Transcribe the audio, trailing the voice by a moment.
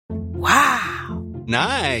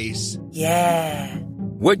Nice. Yeah.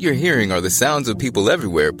 What you're hearing are the sounds of people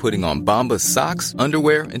everywhere putting on Bombas socks,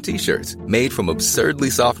 underwear, and T-shirts made from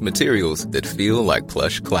absurdly soft materials that feel like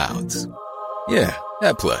plush clouds. Yeah,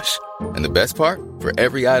 that plush. And the best part? For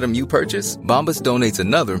every item you purchase, Bombas donates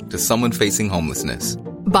another to someone facing homelessness.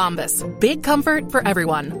 Bombas. Big comfort for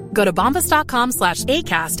everyone. Go to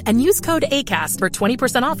bombas.com/ACAST and use code ACAST for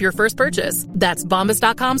 20% off your first purchase. That's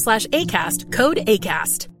bombas.com/ACAST. Code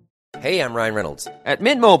ACAST. Hey, I'm Ryan Reynolds. At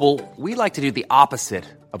Mint Mobile, we like to do the opposite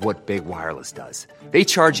of what Big Wireless does. They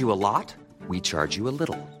charge you a lot, we charge you a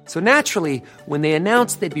little. So naturally, when they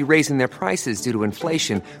announced they'd be raising their prices due to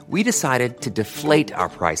inflation, we decided to deflate our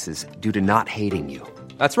prices due to not hating you.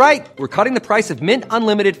 That's right. We're cutting the price of Mint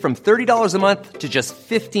Unlimited from $30 a month to just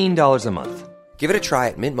 $15 a month. Give it a try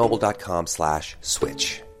at mintmobile.com/switch.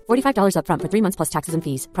 $45 up front for 3 months plus taxes and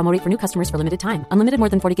fees. Promo rate for new customers for limited time. Unlimited more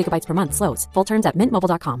than 40 gigabytes per month slows. Full terms at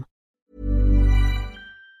mintmobile.com.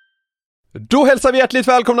 Då hälsar vi hjärtligt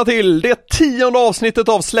välkomna till det 10:e avsnittet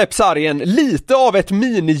av Släppsargen. Lite av ett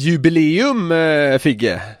minijubileum,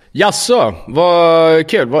 Figge. Jaså, vad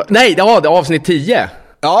kul. Nej, det var avsnitt 10.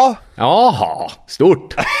 Ja. Jaha,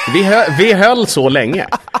 stort. Vi höll så länge.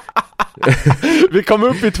 Vi kom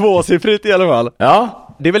upp i tvåsiffrigt i alla fall. Ja.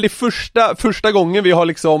 Det är väl det första gången vi har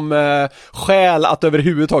liksom skäl att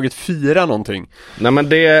överhuvudtaget fira någonting. Nej, men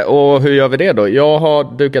det, och hur gör vi det då? Jag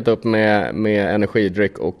har dukat upp med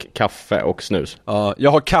energidryck och kaffe och snus. Ja,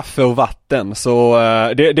 jag har kaffe och vatten, så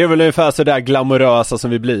det är väl ungefär så där glamorösa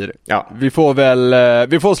som vi blir. Ja. Vi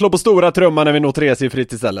får slå på stora trumman när vi når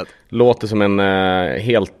tresiffrigt istället. Låter som en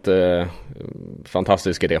helt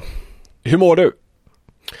fantastisk idé. Hur mår du?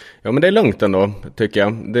 Ja, men det är lugnt ändå, tycker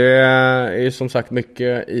jag. Det är som sagt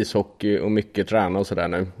mycket ishockey och mycket träna och sådär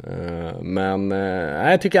nu. Men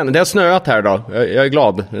jag tycker ändå, det har snöat här idag. Jag är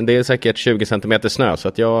glad. Det är säkert 20 cm snö, så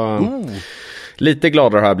att jag... Lite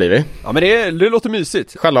gladare har jag blivit. Ja, men det låter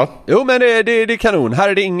mysigt. Själv då? Jo, men det är kanon. Här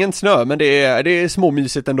är det ingen snö, men det är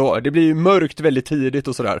småmysigt ändå. Det blir mörkt väldigt tidigt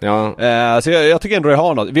och sådär. Ja. Så jag tycker ändå det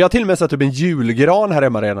har något. Vi har till och med satt upp en julgran här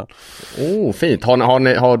hemma redan. Fint.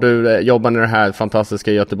 Har du jobbat med det här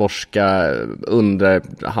fantastiska göteborgska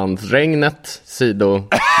underhandsregnet,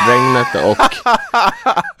 sidoregnet och...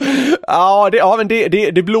 men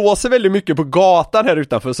det blåser väldigt mycket på gatan här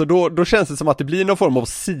utanför, så då känns det som att det blir någon form av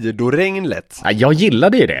sidoregn lätt. Ja, jag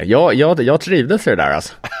gillade ju det. Jag trivdes för det där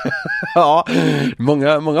alltså. Ja,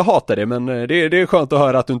 många hatar det, men det är skönt att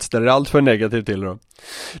höra att du inte ställer allt för negativt till dem.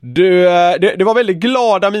 Det var väldigt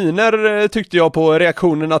glada miner tyckte jag på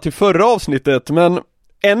reaktionerna till förra avsnittet, men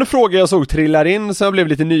en fråga jag såg trillar in som jag blev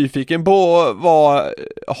lite nyfiken på var: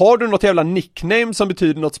 har du något jävla nickname som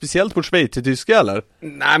betyder något speciellt på schweizertyska eller?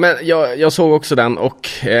 Nej, men jag såg också den och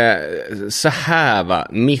så här va,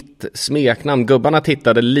 mitt smeknamn, gubbarna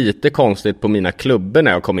tittade lite konstigt på mina klubbor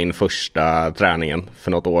när jag kom in första träningen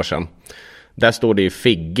för något år sedan. Där står det ju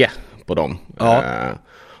Figge på dem. Ja.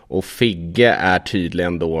 Och Figge är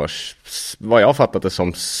tydligen då, vad jag har fattat det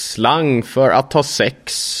som, slang för att ta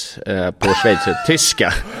sex på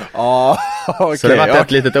schweizertyska. Ja, okej. Så det var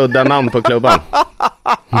ett litet udda namn på klubban.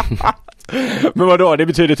 Men vadå, det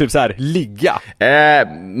betyder typ så här ligga?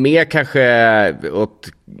 Mer kanske åt,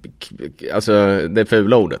 alltså det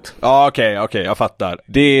fula ordet. Ja, okej, jag fattar.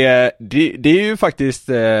 Det är ju faktiskt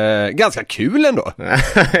ganska kul ändå.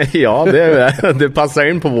 Ja, det passar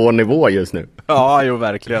in på vår nivå just nu. Ja, jo,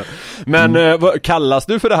 verkligen. Men vad kallas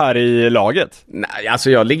du för det här i laget? Nej,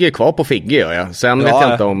 alltså jag ligger kvar på Figge, gör jag. Sen vet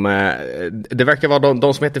jag inte om det verkar vara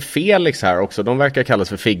de som heter Felix här också. De verkar kallas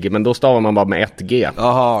för Figge, men då stavar man bara med 1G.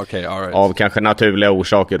 Jaha, okej, all right. Av kanske naturliga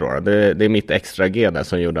orsaker då. Det är mitt extra G där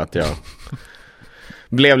som gjorde att jag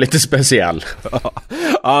blev lite speciell.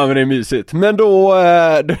 Ja, men det är mysigt. Men då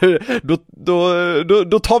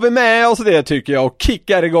tar vi med oss det tycker jag och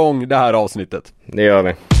kickar igång det här avsnittet. Det gör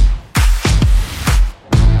vi.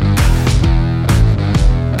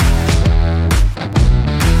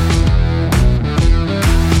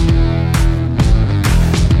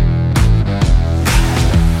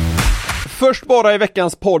 Först bara i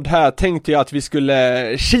veckans podd här tänkte jag att vi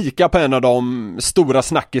skulle kika på en av de stora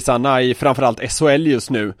snackisarna i framförallt SHL just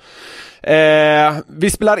nu. Vi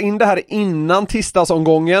spelar in det här innan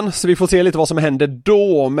tisdagsomgången, så vi får se lite vad som händer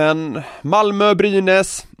då. Men Malmö,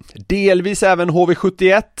 Brynäs, delvis även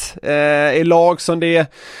HV71 är lag som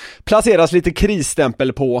det placeras lite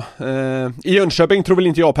krisstämpel på. I Jönköping tror väl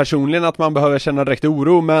inte jag personligen att man behöver känna direkt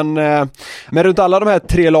oro, men runt alla de här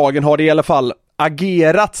tre lagen har det i alla fall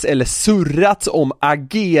agerats eller surrats om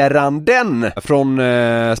ageranden från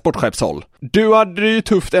sportchefshåll. Du hade ju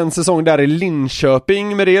tufft en säsong där i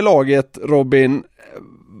Linköping med det laget, Robin.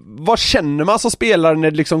 vad känner man som spelare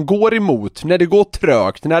när det liksom går emot, när det går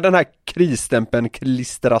trögt, när den här krisstämpeln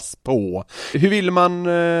klistras på? Hur vill man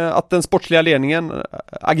att den sportsliga ledningen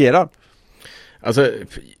agerar? Alltså,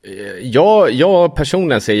 jag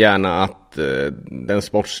personligen ser gärna att den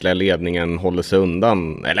sportsliga ledningen håller sig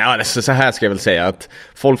undan. Eller så här ska jag väl säga, att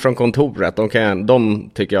folk från kontoret, de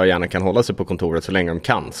tycker jag gärna kan hålla sig på kontoret så länge de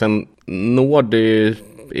kan. Sen når det ju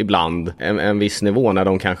ibland en viss nivå när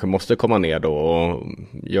de kanske måste komma ner då och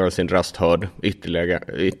göra sin röst hörd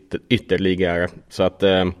ytterligare. Så att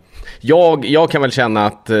jag kan väl känna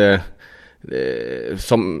att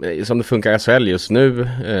som det funkar i SHL just nu,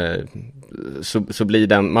 så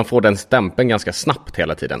blir man får den stämpeln ganska snabbt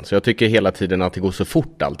hela tiden. Så jag tycker hela tiden att det går så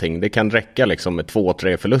fort allting. Det kan räcka liksom med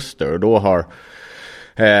 2-3 förluster och då har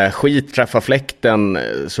skit träffar fläkten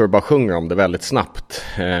så det bara sjunger om det väldigt snabbt.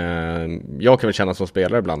 Jag kan väl känna som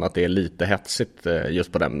spelare ibland att det är lite hetsigt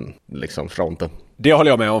just på den liksom fronten. Det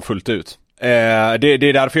håller jag med om fullt ut. Det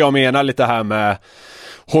är därför jag menar lite här med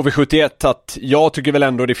HV71, att jag tycker väl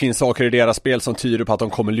ändå det finns saker i deras spel som tyder på att de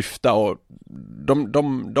kommer lyfta, och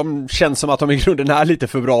de känns som att de i grunden är lite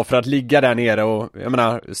för bra för att ligga där nere, och jag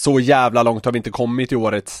menar, så jävla långt har vi inte kommit i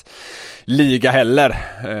årets liga heller,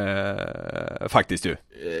 faktiskt ju.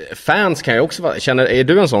 Fans kan ju också är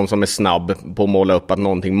du en sån som är snabb på att måla upp att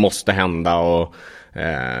någonting måste hända och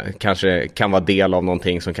kanske kan vara del av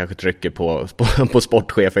någonting som kanske trycker på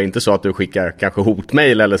sportchefer? Inte så att du skickar kanske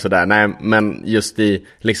hotmail eller sådär, nej, men just i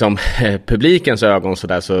liksom publikens ögon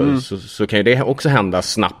sådär, så kan ju det också hända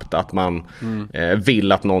snabbt att man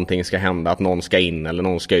vill att någonting ska hända, att någon ska in eller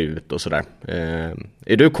någon ska ut och sådär.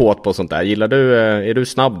 Är du kåt på sånt där? Är du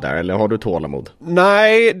snabb där eller har du tålamod?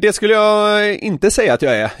 Nej, det skulle jag inte säga att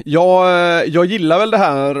jag är. Jag gillar väl det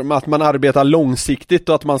här med att man arbetar långsiktigt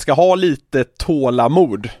och att man ska ha lite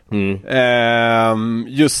tålamod.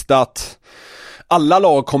 Just att alla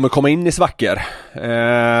lag kommer komma in i svackor.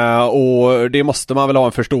 Och det måste man väl ha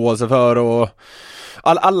en förståelse för, och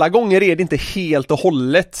alla gånger är det inte helt och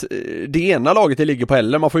hållet det ena laget det ligger på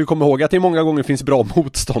heller. Man får ju komma ihåg att det många gånger finns bra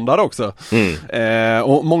motståndare också.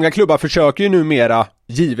 Och många klubbar försöker ju numera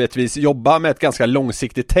givetvis jobba med ett ganska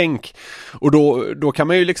långsiktigt tänk. Och då kan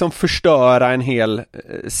man ju liksom förstöra en hel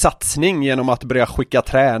satsning genom att börja skicka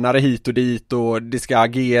tränare hit och dit, och det ska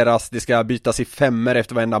ageras, det ska bytas i 5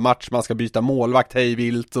 efter varenda match, man ska byta målvakt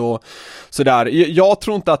hejvilt och sådär. Jag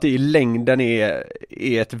tror inte att det i längden är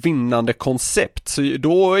ett vinnande koncept. Så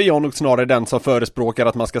då är jag nog snarare den som förespråkar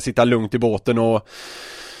att man ska sitta lugnt i båten och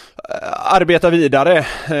arbeta vidare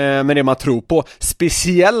med det man tror på.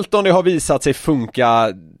 Speciellt om det har visat sig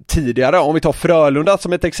funka tidigare. Om vi tar Frölunda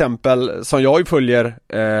som ett exempel som jag följer,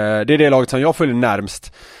 det är det laget som jag följer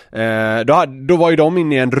närmst. Då var ju de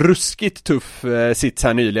inne i en ruskigt tuff sits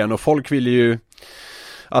här nyligen, och folk ville ju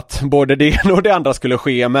att både det ena och det andra skulle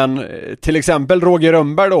ske. Men till exempel Roger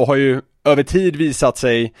Rönnberg då har ju över tid visat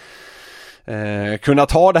sig kunna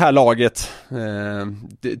ta det här laget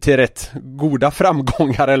till rätt goda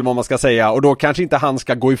framgångar, eller vad man ska säga, och då kanske inte han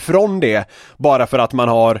ska gå ifrån det bara för att man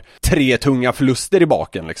har 3 tunga förluster i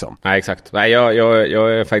baken liksom. Nej, exakt. Nej,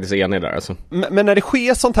 jag är faktiskt enig där alltså. Men när det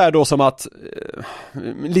sker sånt här då, som att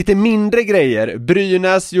lite mindre grejer,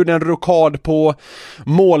 Brynäs gjorde en rokad på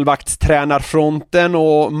målvaktstränarfronten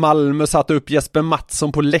och Malmö satte upp Jesper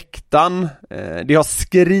Mattsson på läktaren. Det har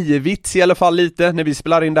skrivits i alla fall lite när vi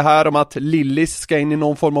spelar in det här om att Lillis ska in i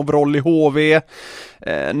någon form av roll i HV.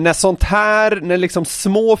 När sånt här, när liksom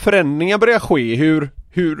små förändringar börjar ske,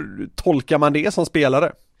 hur tolkar man det som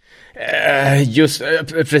spelare? Just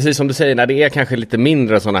precis som du säger, när det är kanske lite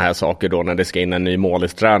mindre sådana här saker då, när det ska in en ny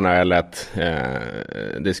målistränare eller att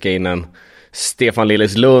det ska in en Stefan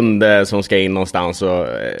Lillislund som ska in någonstans, och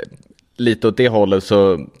lite åt det hållet,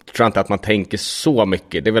 så tror jag inte att man tänker så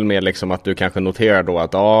mycket. Det är väl mer liksom att du kanske noterar då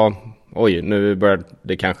att oj, nu börjar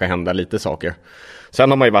det kanske hända lite saker. Sen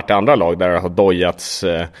har man ju varit i andra lag där det har dojats,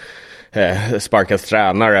 sparkats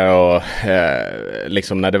tränare och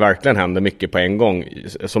liksom när det verkligen händer mycket på en gång.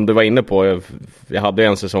 Som du var inne på, jag hade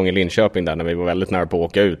en säsong i Linköping där när vi var väldigt nära på att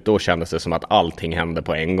åka ut. Då kändes det som att allting hände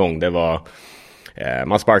på en gång. Det var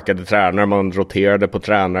man sparkade tränare, man roterade på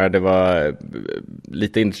tränare, det var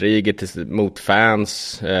lite intriger mot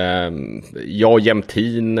fans. Jag och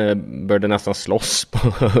Jämtin började nästan slåss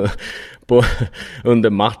på under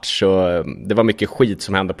match, och det var mycket skit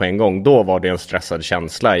som hände på en gång. Då var det en stressad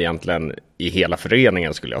känsla egentligen i hela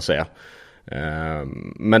föreningen, skulle jag säga.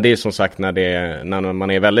 Men det är som sagt när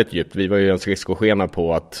man är väldigt djupt. Vi var ju en skridskoskena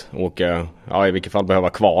på att åka, i vilket fall behöva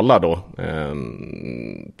kvala då.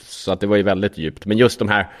 Så att det var ju väldigt djupt. Men just de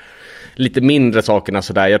här lite mindre sakerna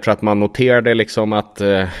sådär. Jag tror att man noterade liksom att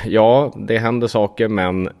det händer saker,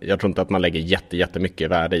 men jag tror inte att man lägger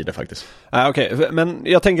jättemycket värde i det faktiskt. Okej. Men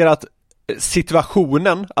jag tänker att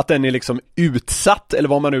situationen, att den är liksom utsatt, eller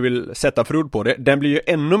vad man nu vill sätta för ord på det, den blir ju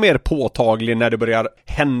ännu mer påtaglig när det börjar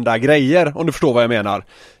hända grejer, om du förstår vad jag menar.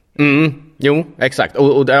 Jo, exakt.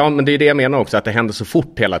 Och men det är det jag menar också, att det händer så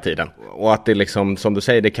fort hela tiden. Och att det liksom, som du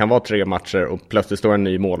säger, det kan vara 3 matcher och plötsligt står en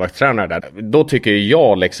ny målvaktstränare där. Då tycker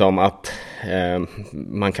jag liksom att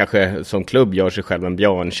man kanske som klubb gör sig själv en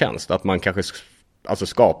björntjänst. Att man kanske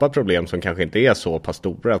skapar problem som kanske inte är så pass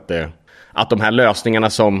stora att de här lösningarna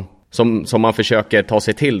som man försöker ta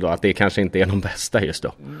sig till då, att det kanske inte är de bästa just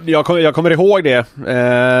då. Jag kommer ihåg det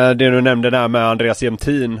du nämnde där med Andreas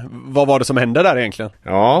Jämtin. Vad var det som hände där egentligen?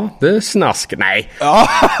 Ja, det är snask. Nej.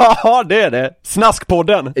 Ja, det är det.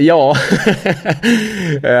 Snaskpodden. Ja.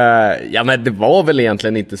 Ja, men det var väl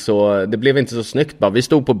egentligen inte så, det blev inte så snyggt bara. Vi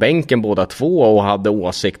stod på bänken båda två och hade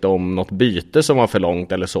åsikt om något byte som var för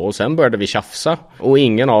långt eller så. Och sen började vi tjafsa. Och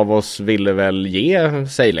ingen av oss ville väl ge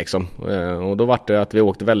sig liksom. Och då var det att vi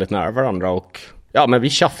åkte väldigt nära varandra och men vi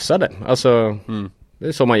tjafsade. Alltså det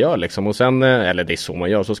är så man gör liksom. Och sen, eller det är så man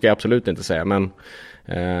gör, så ska jag absolut inte säga, men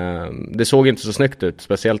det såg inte så snyggt ut,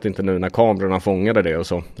 speciellt inte nu när kamerorna fångade det och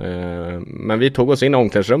så. Men vi tog oss in i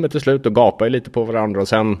omklädningsrummet till slut och gapade lite på varandra, och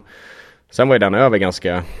sen var ju den över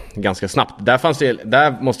ganska snabbt.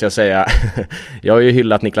 Där måste jag säga jag har ju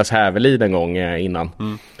hyllat Niklas Hävelid en gång innan.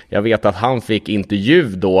 Jag vet att han fick intervju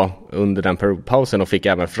då under den periodpausen och fick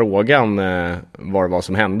även frågan vad det var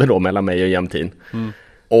som hände då mellan mig och Jämtin.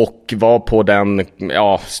 Och var på den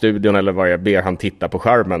studion eller vad jag ber han titta på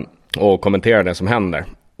skärmen och kommentera det som händer.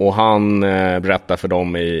 Och han berättar för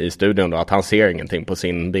dem i studion då att han ser ingenting på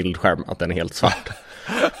sin bildskärm, att den är helt svart.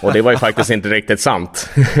 Och det var ju faktiskt inte riktigt sant.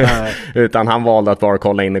 Utan han valde att bara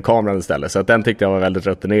kolla in i kameran istället. Så att den tyckte jag var väldigt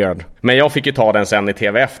rutinerad. Men jag fick ju ta den sen i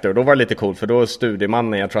tv efter. Och då var det lite coolt, för då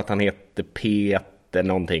studiemannen, jag tror att han heter Peter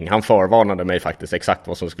någonting, han förvarnade mig faktiskt exakt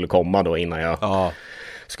vad som skulle komma då innan jag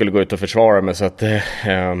skulle gå ut och försvara mig. Så att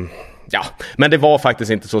men det var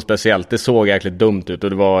faktiskt inte så speciellt. Det såg jäkligt dumt ut och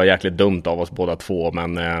det var jäkligt dumt av oss båda två.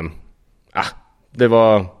 Men det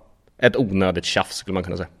var ett onödigt tjafs, skulle man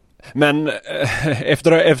kunna säga. Men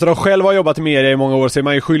efter att själv ha jobbat i media i många år så är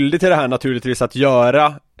man ju skyldig till det här naturligtvis, att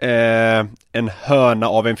göra en höna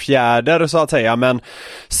av en fjäder så att säga. Men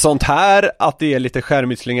sånt här, att det är lite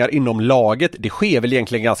skärmytslingar inom laget, det sker väl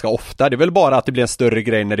egentligen ganska ofta. Det är väl bara att det blir en större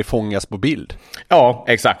grej när det fångas på bild. Ja,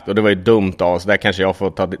 exakt. Och det var ju dumt av oss. Där kanske jag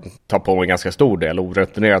får ta på en ganska stor del.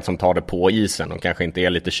 Orutinerat som tar det på isen och kanske inte är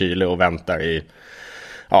lite kylig och väntar i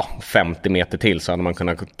 50 meter till, så hade man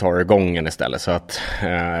kunnat ta igången istället. Så att,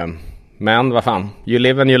 men vad fan, you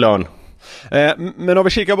live and you learn. Men om vi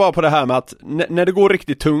kikar bara på det här med att när det går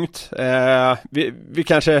riktigt tungt, vi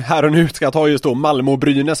kanske här och nu ska ta just då Malmö och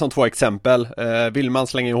Brynäs som 2 exempel. Vill man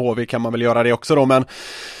slänga i HV kan man väl göra det också då, men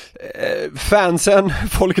fansen,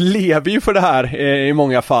 folk lever ju för det här i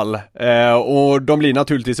många fall, och de blir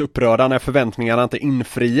naturligtvis upprörda när förväntningarna inte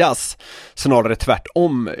infrias, snarare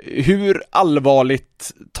tvärtom. Hur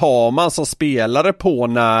allvarligt tar man som spelare på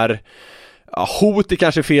när hot är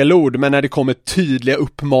kanske fel ord, men när det kommer tydliga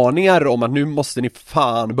uppmaningar om att nu måste ni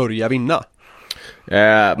fan börja vinna?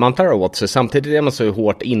 Man tar åt sig, samtidigt är man så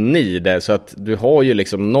hårt inne i det, så att du har ju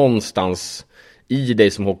liksom någonstans i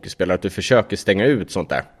dig som hockeyspelare att du försöker stänga ut sånt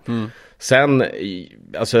där. Sen,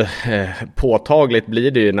 alltså påtagligt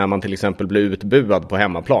blir det ju när man till exempel blir utbuad på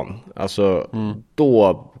hemmaplan. Alltså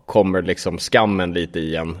då kommer liksom skammen lite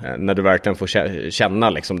igen, när du verkligen får känna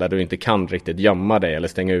liksom, där du inte kan riktigt gömma dig eller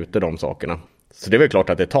stänga ute de sakerna. Så det är väl klart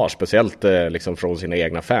att det tar, speciellt liksom från sina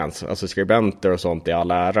egna fans. Alltså skribenter och sånt i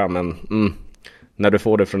all ära, men när du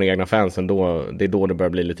får det från egna fansen, det är då det börjar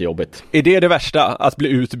bli lite jobbigt. Är det värsta, att bli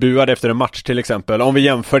utbuad efter en match till exempel? Om vi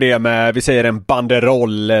jämför det med, vi säger en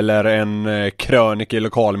banderoll eller en krönika i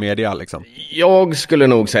lokalmedia liksom. Jag skulle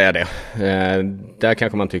nog säga det. Där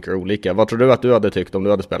kanske man tycker olika. Vad tror du att du hade tyckt om du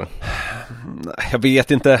hade spelat? Jag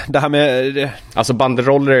vet inte. Det här med... Alltså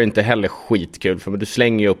banderoller är inte heller skitkul, för du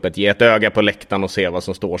slänger ju upp ge ett öga på läktaren och se vad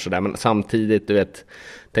som står så där. Men samtidigt, du vet,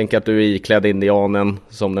 tänk att du är iklädd indianen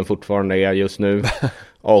som den fortfarande är just nu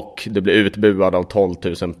och du blir utbuad av 12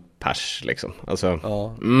 000 pers liksom. Alltså,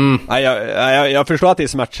 jag förstår att det är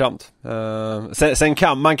smärtsamt. Sen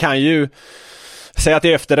kan man ju säga att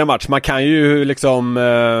det är efter en match. Man kan ju liksom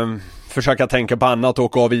försöka tänka på annat och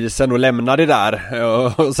åka av isen och lämna det där.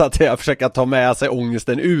 Så att jag försöker ta med sig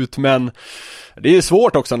ångesten ut, men det är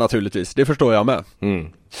svårt också naturligtvis, det förstår jag med.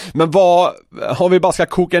 Men vad, om vi bara ska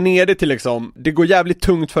koka ner det till liksom, det går jävligt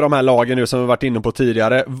tungt för de här lagen nu som vi varit inne på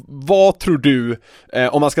tidigare. Vad tror du,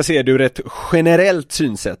 om man ska se det ur ett generellt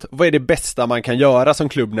synsätt, vad är det bästa man kan göra som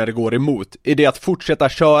klubb när det går emot? Är det att fortsätta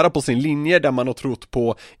köra på sin linje där man har trott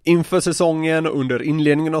på inför säsongen och under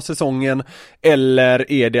inledningen av säsongen?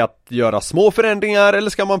 Eller är det att göra små förändringar, eller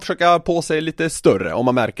ska man försöka på sig lite större om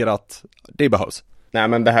man märker att det behövs? Nej,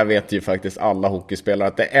 men det här vet ju faktiskt alla hockeyspelare,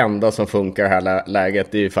 att det enda som funkar i det här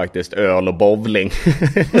läget är ju faktiskt öl och bowling.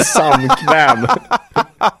 Samkväm.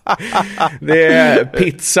 Det är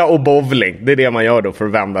pizza och bowling. Det är det man gör då för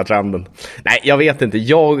att vända trenden. Nej, jag vet inte.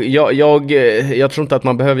 Jag tror inte att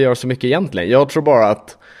man behöver göra så mycket egentligen. Jag tror bara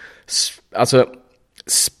att alltså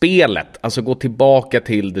spelet, alltså gå tillbaka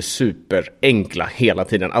till det superenkla hela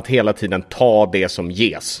tiden. Att hela tiden ta det som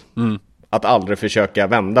ges. Att aldrig försöka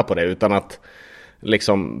vända på det, utan att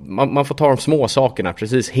liksom, man får ta de små sakerna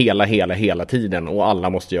precis hela tiden, och alla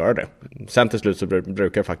måste göra det. Sen till slut så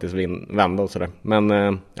brukar det faktiskt vända och sådär.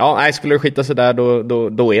 Men skulle det skita sig där,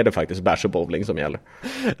 då är det faktiskt bärs och bowling som gäller.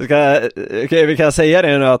 Vi kan säga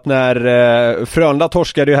det nu att när Frölunda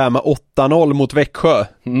torskade ju här med 8-0 mot Växjö.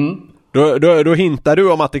 Då hintar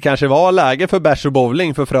du om att det kanske var läge för bärs och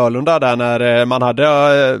bowling för Frölunda där när man hade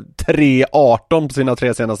 3-18 på sina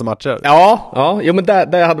 3 senaste matcher. Ja, men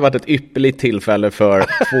det hade varit ett ypperligt tillfälle för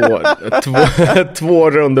två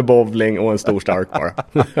runder bowling och en stor stark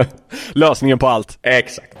bara. Lösningen på allt.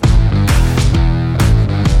 Exakt.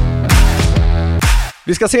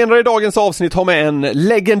 Vi ska senare i dagens avsnitt ha med en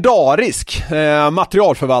legendarisk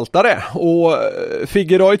materialförvaltare, och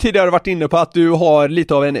Figge har ju tidigare varit inne på att du har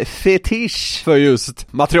lite av en fetisch för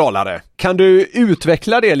just materialare. Kan du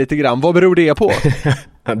utveckla det lite grann? Vad beror det på?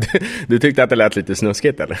 Du tyckte att det lät lite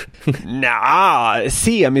snuskigt, eller? Nja,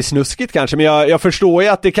 semisnuskigt kanske, men jag förstår ju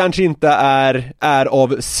att det kanske inte är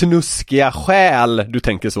av snuskiga skäl du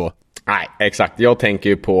tänker så. Nej, exakt. Jag tänker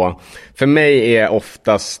ju på, för mig är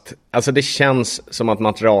oftast, alltså det känns som att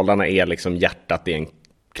materialarna är liksom hjärtat i en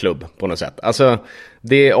klubb på något sätt. Alltså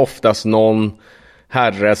det är oftast någon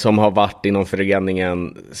herre som har varit inom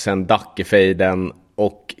föreningen sedan Dackefejden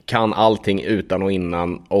och kan allting utan och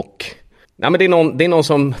innan, och men det är någon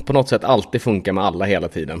som på något sätt alltid funkar med alla hela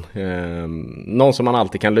tiden. Någon som man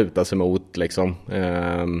alltid kan luta sig mot liksom.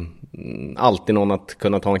 Alltid någon att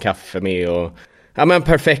kunna ta en kaffe med, och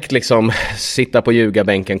perfekt liksom sitta på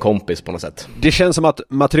ljugarbänken kompis på något sätt. Det känns som att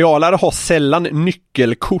materialare har sällan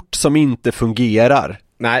nyckelkort som inte fungerar.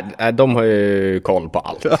 Nej, de har ju koll på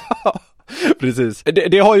allt. Precis.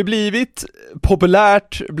 Det har ju blivit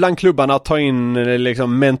populärt bland klubbarna att ta in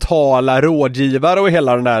liksom mentala rådgivare och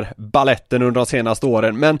hela den där balletten under de senaste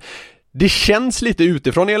åren, men det känns lite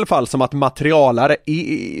utifrån i alla fall som att materialare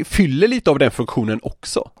fyller lite av den funktionen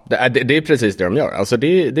också. Det är precis det de gör. Alltså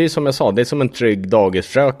det är som jag sa, det är som en trygg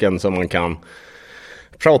dagisfröken som man kan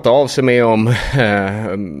prata av sig med om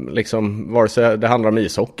liksom, vare sig det handlar om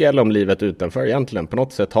ishockey eller om livet utanför egentligen. På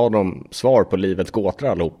något sätt har de svar på livets gåtor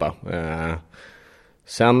allihopa.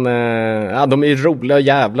 Sen, de är ju roliga att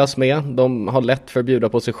jävlas med. De har lätt för att bjuda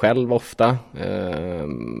på sig själv ofta.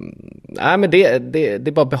 Men det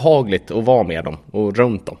är bara behagligt att vara med dem och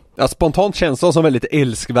runt dem. Ja, spontant känns de som väldigt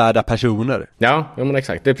älskvärda personer. Ja, men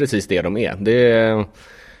exakt. Det är precis det de är.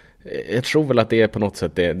 Jag tror väl att det är på något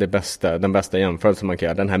sätt den bästa jämförelsen man kan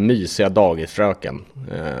göra. Den här mysiga dagisfröken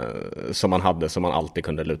som man hade, som man alltid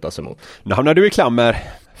kunde luta sig mot. Nu hamnar du i klammer.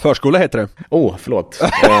 Förskola heter det. Förlåt.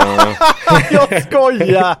 Jag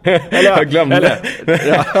skojar! Jag glömde.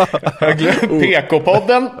 Jag glömde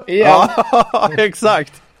PK-podden igen. Ja,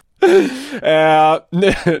 exakt.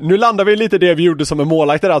 Nu landar vi lite det vi gjorde som en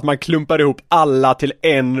målakt, att man klumpar ihop alla till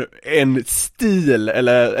en stil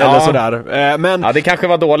eller sådär. Men det kanske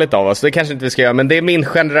var dåligt av oss. Det kanske inte vi ska göra, men det är min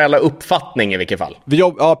generella uppfattning i vilket fall.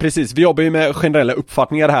 Ja, precis. Vi jobbar ju med generella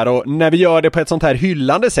uppfattningar här, och när vi gör det på ett sånt här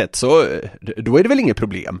hyllande sätt så då är det väl inget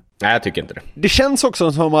problem. Nej, jag tycker inte det. Det känns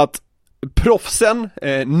också som att proffsen,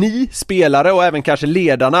 ni spelare och även kanske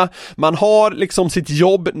ledarna, man har liksom sitt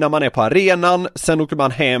jobb när man är på arenan, sen åker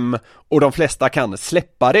man hem och de flesta kan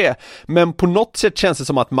släppa det. Men på något sätt känns det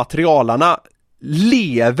som att materialarna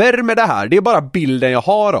lever med det här. Det är bara bilden jag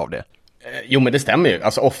har av det. Jo, men det stämmer ju.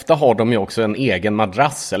 Alltså ofta har de ju också en egen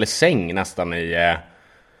madrass eller säng nästan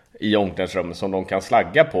i omklädningsrummet som de kan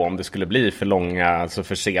slagga på om det skulle bli för långa, alltså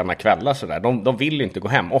för sena kvällar sådär. De vill ju inte gå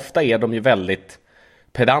hem. Ofta är de ju väldigt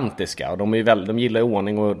pedantiska, och de gillar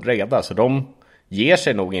ordning och reda, så de ger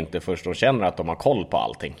sig nog inte först och känner att de har koll på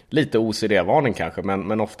allting. Lite OCD-varning kanske,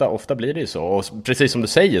 men ofta blir det ju så. Och precis som du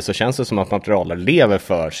säger så känns det som att materialer lever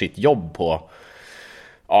för sitt jobb på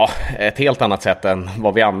ett helt annat sätt än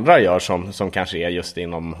vad vi andra gör som kanske är just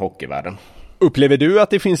inom hockeyvärlden. Upplever du att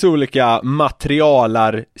det finns olika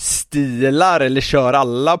materialarstilar eller kör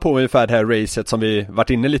alla på ungefär det här racet som vi varit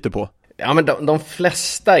inne lite på? Ja, men de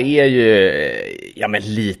flesta är ju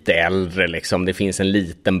lite äldre liksom. Det finns en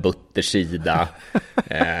liten buttersida.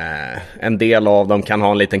 En del av dem kan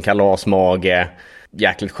ha en liten kalasmage.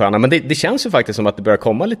 Jäkligt sköna. Men det känns ju faktiskt som att det börjar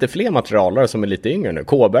komma lite fler materialare som är lite yngre nu.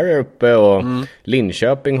 Kåberg är uppe och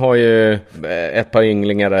Linköping har ju ett par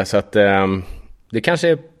ynglingar där. Så att det kanske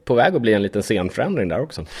är på väg att bli en liten scenförändring där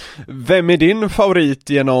också. Vem är din favorit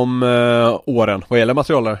genom åren vad gäller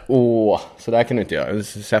materialer? Så där kan du inte göra.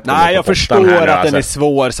 Nej, jag förstår att den är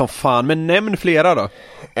svår som fan. Men nämn flera då.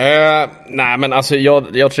 Nej, men alltså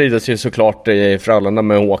jag trivdes ju såklart i Frölunda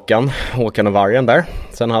med Håkan och Vargen där.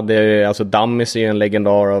 Sen hade jag ju, alltså Dammis är en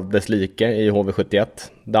legendar av dess like i HV71.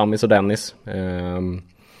 Dammis och Dennis.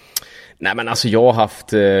 Nej, men alltså jag har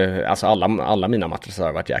haft alla mina matcher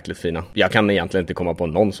har varit jäkligt fina. Jag kan egentligen inte komma på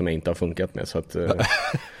någon som jag inte har funkat med, så att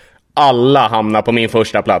alla hamnar på min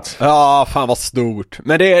första plats. Ja, fan vad stort.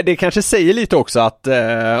 Men det kanske säger lite också att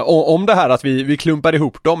om det här att vi klumpar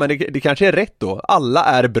ihop dem, men det kanske är rätt då. Alla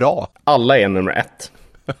är bra. Alla är nummer 1.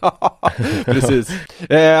 Precis.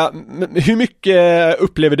 Hur mycket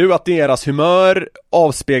upplever du att deras humör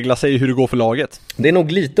avspeglar sig i hur det går för laget? Det är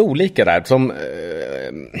nog lite olika där. Som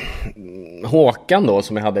Håkan då,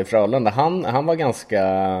 som jag hade i Frölunda, han var ganska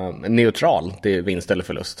neutral till vinst eller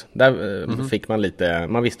förlust. Där fick man lite,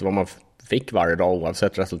 man visste vad man fick varje dag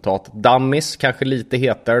oavsett resultat. Dammis kanske lite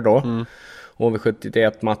hetare då.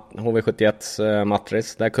 HV71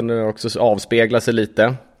 matris, där kunde det också avspegla sig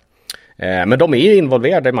lite. Men de är ju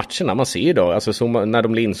involverade i matcherna. Man ser ju då, alltså när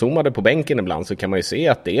de blir inzoomade på bänken ibland, så kan man ju se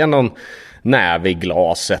att det är någon näve i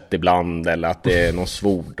glaset ibland, eller att det är någon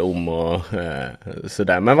svordom och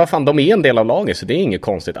sådär. Men vad fan, de är en del av laget, så det är inget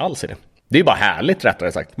konstigt alls i det. Det är bara härligt,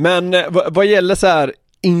 rättare sagt. Men vad gäller så här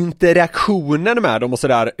interaktionen med dem och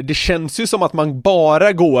sådär, det känns ju som att man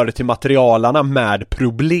bara går till materialarna med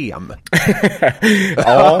problem.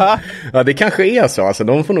 ja, det kanske är så. Alltså,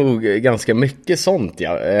 de får nog ganska mycket sånt.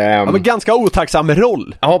 Ja, men ganska otacksam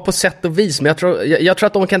roll. Ja, på sätt och vis. Men jag tror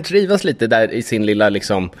att de kan trivas lite där i sin lilla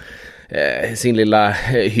liksom sin lilla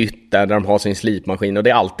hytt där de har sin slipmaskin, och det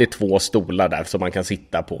är alltid 2 stolar där som man kan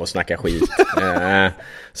sitta på och snacka skit.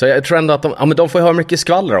 Så jag tror ändå att de får höra mycket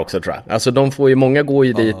skvaller också, tror jag. Alltså de får ju, många går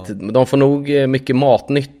ju dit, de får nog mycket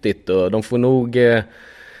matnyttigt, och de får nog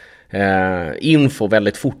info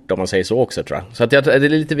väldigt fort, om man säger så också, tror jag. Så att det är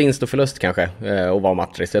lite vinst och förlust kanske att vara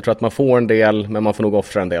matris. Jag tror att man får en del, men man får nog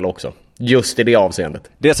offra en del också. Just i det avseendet.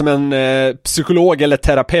 Det är som en psykolog eller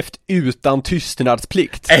terapeut utan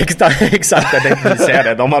tystnadsplikt. Exakt, det vill säga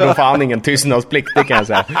det. De har då fan ingen tystnadsplikt, det kan jag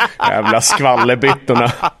säga. Jävla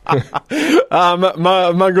skvallerbyttorna. Ja,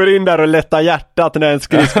 man går in där och lättar hjärtat när en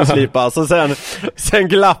skridsko slipas, och sen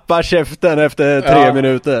glappar käften efter 3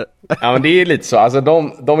 minuter. Ja, men det är lite så. Alltså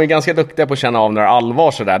de är ganska duktiga på att känna av när det är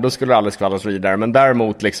allvar sådär. Då skulle det aldrig skvallras vidare. Men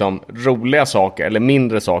däremot liksom roliga saker eller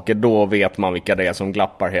mindre saker, då vet man vilka det är som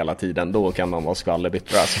glappar hela tiden. Då kan de vara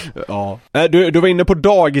skvallerbittra. Alltså. Ja. Du var inne på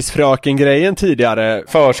dagisfröken-grejen tidigare.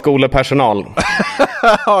 Förskolepersonal.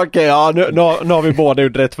 Okej, ja, nu har vi båda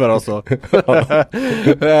gjort rätt för oss.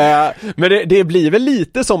 Men det blir väl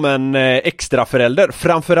lite som en extra förälder.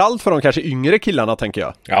 Framförallt för de kanske yngre killarna, tänker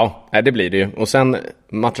jag. Ja, det blir det ju. Och sen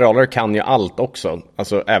materialer kan ju allt också.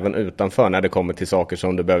 Alltså även utanför, när det kommer till saker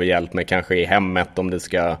som du behöver hjälp med, kanske i hemmet, om det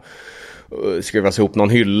ska skruvas ihop någon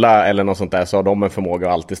hylla eller något sånt där, så har de en förmåga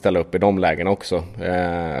att alltid ställa upp i de lägena också.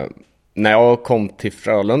 När jag kom till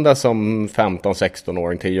Frölunda som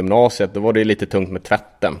 15-16-åring till gymnasiet, då var det lite tungt med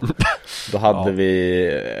tvätten. Då hade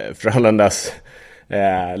vi Frölundas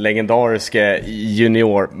legendariska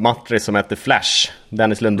junior-matris som hette Flash,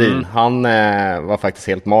 Dennis Lundin. Han var faktiskt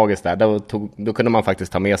helt magisk där. Då kunde man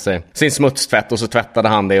faktiskt ta med sig sin smutstvätt, och så tvättade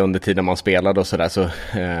han det under tiden man spelade och sådär. Så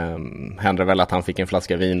hände det väl att han fick en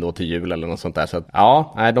flaska vin då till jul eller något sånt där. Så att,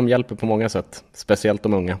 ja, de hjälper på många sätt. Speciellt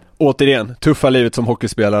de unga. Återigen, tuffa livet som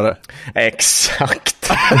hockeyspelare.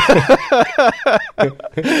 Exakt.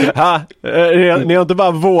 Ni har inte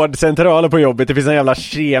bara vårdcentraler på jobbet, det finns en jävla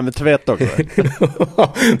kemtvätt också.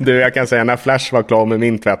 Du, jag kan säga, när Flash var klar med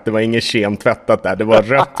min tvätt, det var ingen kemtvättat där. Det var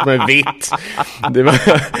rött med vitt.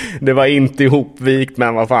 Det var inte ihopvikt,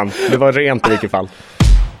 men vad fan, det var rent i vilket fall.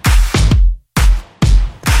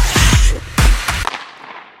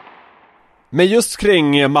 Men just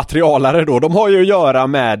kring materialare då, de har ju att göra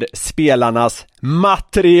med spelarnas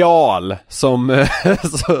material som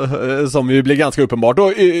ju blir ganska uppenbart,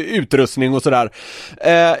 och utrustning och sådär.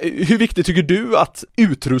 Hur viktigt tycker du att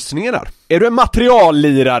utrustningen är? Är du en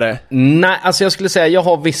materiallirare? Nej, alltså jag skulle säga jag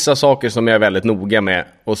har vissa saker som jag är väldigt noga med,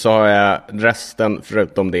 och så har jag resten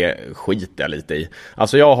förutom det skiter jag lite i.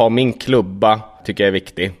 Alltså jag har min klubba, tycker jag är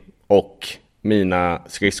viktig, och mina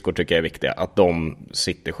skridskor tycker jag är viktiga, att de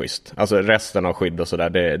sitter schysst. Alltså resten av skydd och sådär,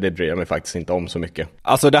 det bryr jag mig faktiskt inte om så mycket.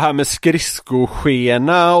 Alltså det här med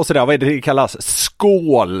skridskoskena och sådär, vad är det kallas?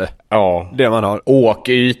 Skål! Ja. Det man har.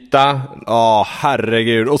 Åkyta. Ja,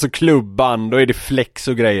 herregud. Och så klubban, då är det flex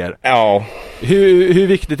och grejer. Ja. Hur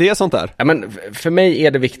viktigt är sånt där? Ja, men för mig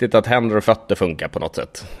är det viktigt att händer och fötter funkar på något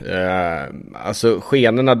sätt. Alltså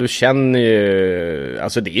skenorna, du känner ju,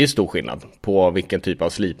 alltså det är ju stor skillnad på vilken typ av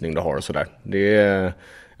slipning du har och sådär.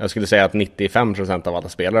 Jag skulle säga att 95% av alla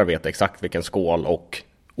spelare vet exakt vilken skål och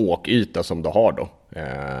åkyta som du har då.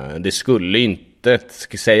 Det skulle inte,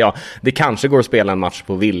 ska säga, det kanske går att spela en match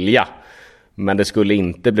på vilja, men det skulle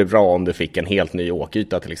inte bli bra om du fick en helt ny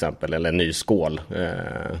åkyta till exempel, eller en ny skål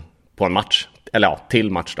på en match. Eller ja,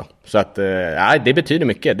 till match då. Så att, det betyder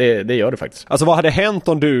mycket, det gör det faktiskt. Alltså vad hade hänt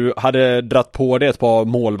om du hade dratt på det ett par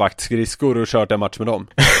målvaktsskridskor och kört en match med dem?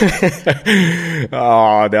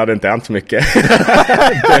 Ja, det hade inte hänt så mycket.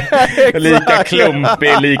 Lika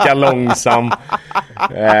klumpig, lika långsam.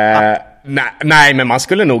 Nej, men man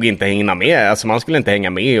skulle nog inte hänga med. Alltså man skulle inte hänga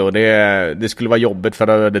med, och det skulle vara jobbigt för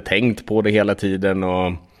att du hade tänkt på det hela tiden.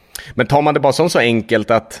 Men tar man det bara som så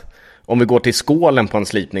enkelt att om vi går till skålen på en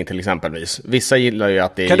slipning till exempelvis. Vissa gillar ju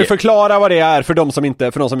att det är... Kan du förklara vad det är för de som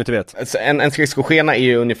inte vet? Alltså, en skridskoskena är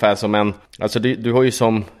ju ungefär som en... Alltså du har ju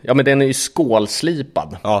som... Ja, men den är ju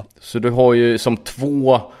skålslipad. Ja. Så du har ju som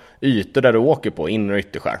 2 ytor där du åker på, inner och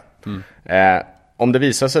ytterskär. Om det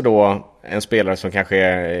visar sig då en spelare som kanske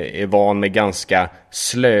är van med ganska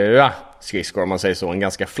slöa skridskor, om man säger så, en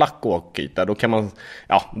ganska flack åkyta, då kan man...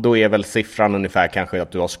 Ja, då är väl siffran ungefär kanske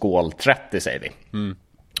att du har skål 30, säger vi.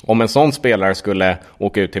 Om en sån spelare skulle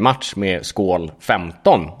åka ut till match med skål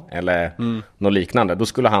 15 eller något liknande, då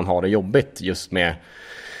skulle han ha det jobbigt just med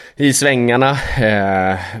i svängarna.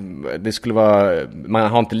 Det skulle vara,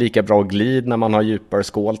 man har inte lika bra glid när man har djupare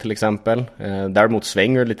skål till exempel. Däremot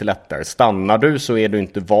svänger det lite lättare. Stannar du så är du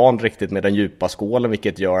inte van riktigt med den djupa skålen,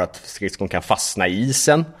 vilket gör att skridskon kan fastna i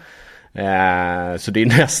isen. Så det är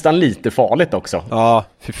nästan lite farligt också. Ja,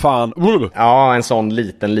 fy fan. Ja, en sån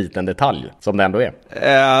liten detalj som det ändå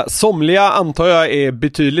är. Somliga antar jag är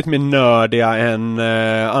betydligt mer nördiga än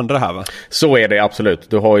andra här, va? Så är det absolut.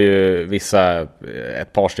 Du har ju vissa,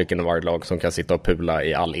 ett par stycken i varje lag som kan sitta och pula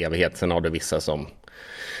i all evighet. Sen har du vissa som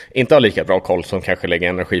inte har lika bra koll, som kanske lägger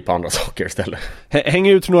energi på andra saker istället. Häng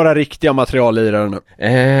ut några riktiga materiallirare nu.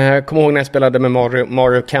 Kommer ihåg när jag spelade med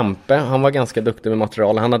Mario Kempe. Han var ganska duktig med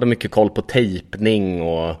material. Han hade mycket koll på tejpning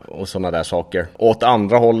och sådana där saker. Och åt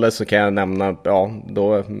andra hållet så kan jag nämna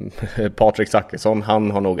Patrik Zackrisson.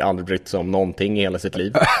 Han har nog aldrig brytt sig om någonting i hela sitt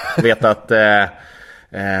liv. Jag vet att...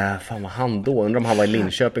 fan vad han då? Undrar om han var i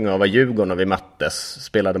Linköping och var Djurgården och vi möttes,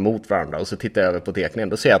 spelade mot varandra, och så tittar jag över på teckningen,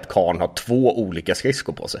 då ser jag att Karn har 2 olika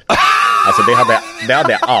skridskor på sig. Alltså det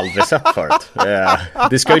hade jag aldrig sett förut.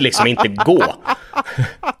 Det ska ju liksom inte gå.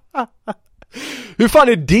 Hur fan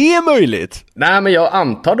är det möjligt? Nej, men jag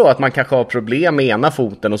antar då att man kanske har problem med ena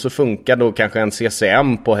foten, och så funkar då kanske en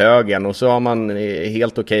CCM på högen, och så har man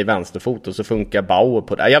helt okej vänsterfot, och så funkar Bauer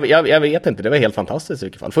på det. Jag vet inte, det var helt fantastiskt i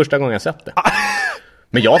vilket fall. Första gången jag sett det.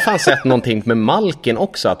 Men jag har fan sett någonting med Malkin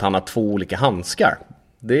också, att han har 2 olika handskar.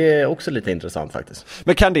 Det är också lite intressant faktiskt.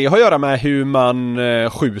 Men kan det ha att göra med hur man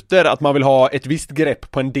skjuter? Att man vill ha ett visst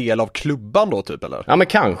grepp på en del av klubban då typ, eller? Ja, men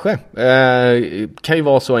kanske. Kan ju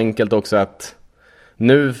vara så enkelt också att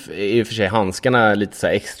nu är i och för sig handskarna lite så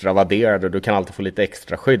här extra vadderade, du kan alltid få lite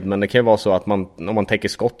extra skydd, men det kan ju vara så att om man täcker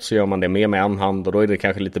skott så gör man det med en hand, och då är det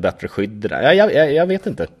kanske lite bättre skydd där. Jag vet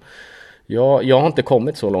inte. Jag har inte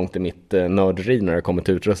kommit så långt i mitt nörderi när det kommer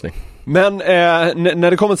till utrustning. Men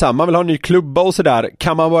när det kommer samman, man vill ha en ny klubba och sådär,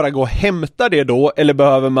 kan man bara gå och hämta det då, eller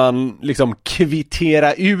behöver man liksom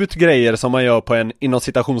kvittera ut grejer som man gör på en inom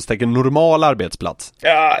citationstecken normal arbetsplats?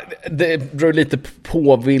 Ja, det beror lite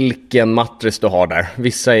på vilken matris du har där.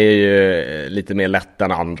 Vissa är ju lite mer lätta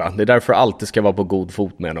än andra. Det är därför alltid ska vara på god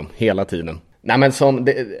fot med dem hela tiden. Nej, men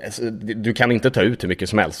du kan inte ta ut hur mycket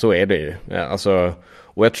som helst, så är det ju. Alltså,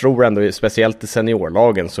 och jag tror ändå, speciellt i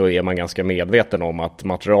seniorlagen, så är man ganska medveten om att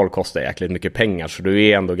material kostar jäkligt mycket pengar, så du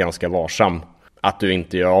är ändå ganska varsam att du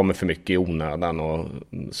inte gör av med för mycket i onödan. Och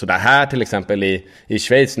så det här till exempel i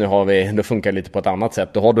Schweiz nu då funkar det lite på ett annat sätt.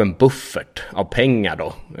 Då har du en buffert av pengar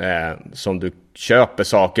då, som du köper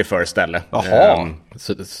saker för istället.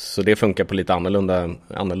 Så det funkar på lite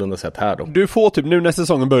annorlunda sätt här då. Du får typ, nu när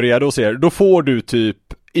säsongen börjar då får du typ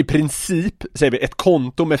i princip, säger vi, ett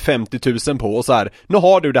konto med 50 000 på och så här, nu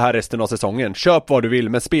har du det här resten av säsongen. Köp vad du vill,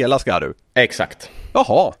 men spela ska du. Exakt.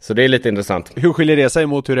 Jaha. Så det är lite intressant. Hur skiljer det sig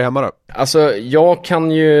mot hur det är hemma då? Alltså, jag kan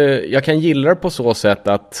gilla det på så sätt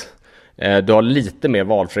att du har lite mer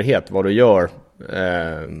valfrihet vad du gör.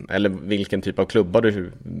 Eller vilken typ av klubbar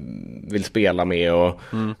du vill spela med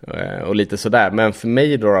och lite sådär. Men för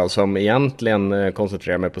mig då, som egentligen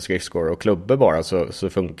koncentrerar mig på skridskor och klubbor bara, så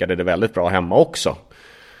funkar det väldigt bra hemma också.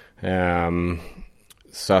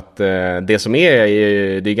 Så att det som det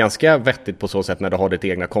är ganska vettigt på så sätt när du har ditt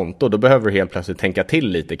egna konto. Då behöver du helt plötsligt tänka till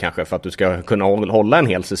lite kanske för att du ska kunna hålla en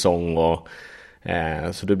hel säsong och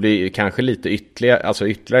så det blir kanske lite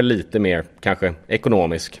ytterligare lite mer kanske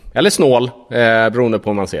ekonomisk eller snål, beroende på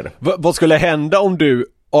hur man ser det. Vad skulle hända om du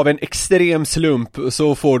av en extrem slump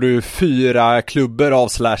så får du 4 klubbor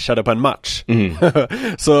avslashade på en match?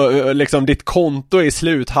 Så liksom ditt konto är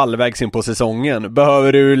slut halvvägs in på säsongen.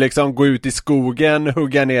 Behöver du liksom gå ut i skogen,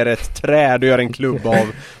 hugga ner ett träd och göra en klubb av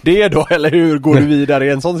det då? Eller hur går du vidare i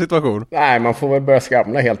en sån situation? Nej, man får väl börja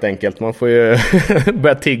skramla helt enkelt. Man får ju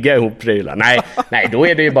börja tigga ihop prylar. Nej, då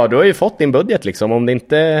är det ju bara, du har ju fått din budget liksom. Om det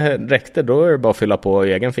inte räckte, då är det bara att fylla på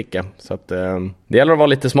egen ficka. Så att det gäller att vara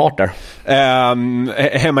lite smart där.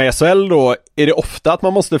 Hemma i SHL då, är det ofta att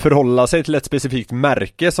man måste förhålla sig till ett specifikt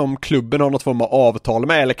märke som klubben har något form av avtal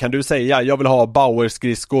med? Eller kan du säga, jag vill ha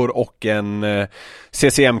Bauer-skridskor och en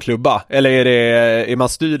CCM-klubba? Eller är man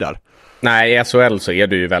styrd där? Nej, i SHL så är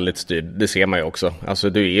du ju väldigt styrd. Det ser man ju också. Alltså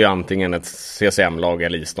du är ju antingen ett CCM-lag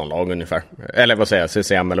eller Easton-lag ungefär. Eller vad säger jag,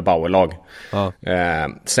 CCM eller Bauer-lag. Ja.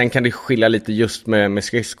 Sen kan det skilja lite just med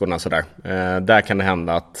skridskorna sådär. Där kan det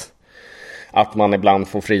hända att man ibland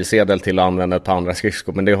får frisedel till att använda ett par andra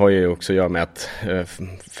skridskor. Men det har ju också att göra med att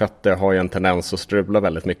fötter har ju en tendens att strula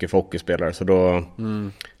väldigt mycket för hockeyspelare. Så då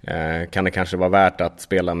kan det kanske vara värt att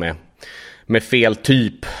spela med fel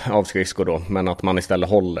typ av skridskor då. Men att man istället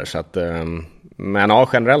håller. Så att, men ja,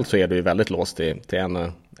 generellt så är det ju väldigt låst till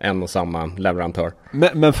en och samma leverantör.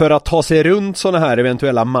 Men för att ta sig runt sådana här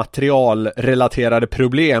eventuella materialrelaterade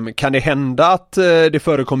problem, kan det hända att det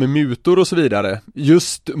förekommer mutor och så vidare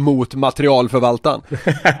just mot materialförvaltaren?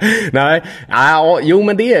 Nej, jo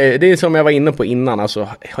men det är som jag var inne på innan. Alltså,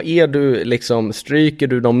 stryker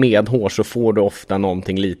du dem medhår så får du ofta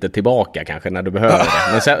någonting lite tillbaka kanske när du behöver det.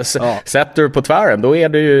 Men sätter du på tvären,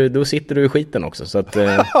 då sitter du i skiten också. Så att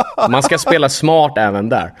man ska spela smart även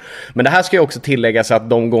där. Men det här ska ju också tilläggas att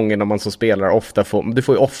de gångerna man som spelare du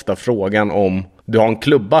får ju ofta frågan om du har en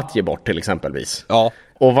klubba att ge bort till exempelvis. Ja.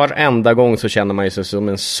 Och varenda gång så känner man ju sig som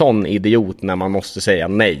en sån idiot när man måste säga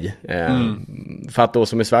nej. För att då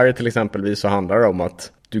som i Sverige till exempelvis så handlar det om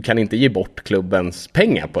att du kan inte ge bort klubbens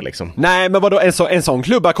pengar på liksom. Nej, men vadå, en sån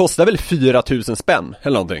klubba kostar väl 4 000 spänn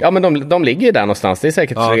eller någonting? Ja, men de ligger ju där någonstans. Det är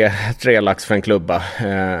säkert 3 lax för en klubba.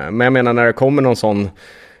 Men jag menar när det kommer någon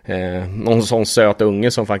sån söt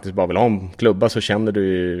unge som faktiskt bara vill ha en klubba, så känner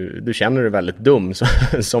du känner dig väldigt dum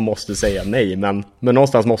som måste säga nej, men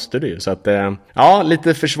någonstans måste du ju, så att ja,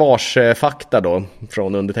 lite försvarsfakta då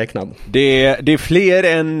från undertecknad. Det är fler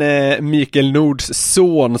än Mikael Nords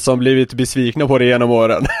son som blivit besvikna på det genom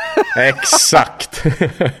åren. Exakt.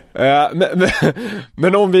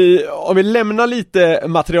 Men om vi lämnar lite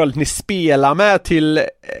materialet ni spelar med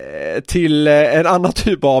till en annan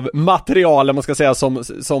typ av material, man ska säga,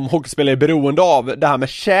 som hockeyspelare är beroende av, det här med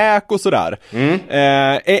käk och sådär.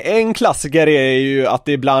 En klassiker är ju att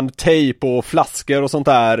det ibland tejp och flaskor och sånt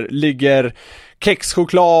där ligger kex,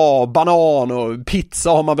 choklad, banan och pizza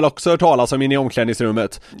har man väl också hört talas om inne i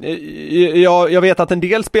omklädningsrummet. Jag vet att en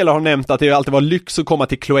del spelare har nämnt att det alltid var lyx att komma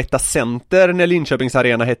till Cloetta Center när Linköpings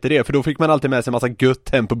Arena hette det, för då fick man alltid med sig en massa gött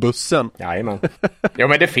hem på bussen. Jajamän. Ja,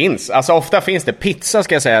 men det finns. Alltså ofta finns det pizza,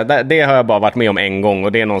 ska jag säga. Det har jag bara varit med om en gång,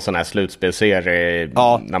 och det är någon sån här slutspelserie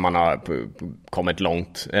när man har kommit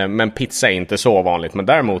långt. Men pizza är inte så vanligt, men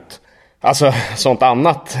däremot alltså sånt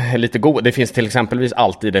annat lite god. Det finns till exempelvis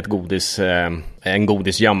alltid en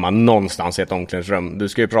godisgömma någonstans i ett omklädningsrum. Du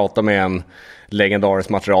ska ju prata med en legendarisk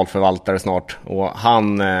materialförvaltare snart. Och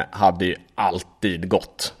han hade ju alltid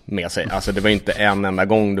gott med sig. Alltså det var inte en enda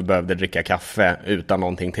gång du behövde dricka kaffe utan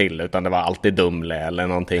någonting till. Utan det var alltid Dumle eller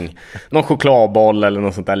någonting. Någon chokladboll eller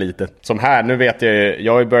något sånt där litet. Som här, nu vet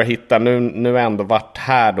jag har ju börjat hitta, nu har jag ändå varit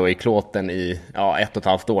här då i Klåten i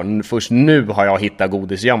 1,5 år. Först nu har jag hittat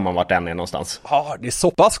godisgömman vart den är någonstans. Ja, det är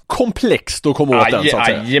så pass komplext att komma åt den så att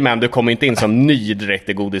säga. Jajamän, du kommer inte in som ny direkt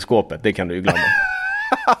i godisskåpet. Det kan du ju glömma.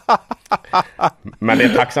 Men det är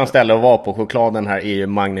ett tacksamt ställe att vara på. Chokladen här är ju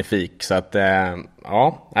magnifik. Så att,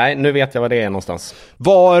 nu vet jag vad det är någonstans.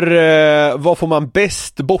 Var får man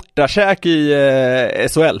bäst bortakäk i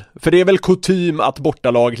SHL? För det är väl kutym att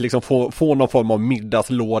bortalag liksom får någon form av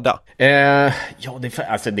middagslåda? Det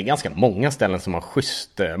är ganska många ställen som har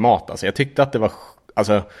schysst mat. Alltså, jag tyckte att det var...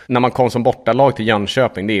 Alltså, när man kom som bortalag till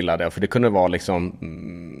Jönköping, det gillade jag. För det kunde vara liksom...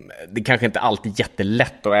 Det kanske inte alltid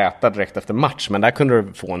jättelätt att äta direkt efter match. Men där kunde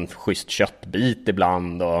du få en schysst köttbit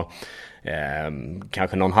ibland. Och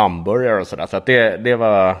kanske någon hamburgare och sådär. Så att det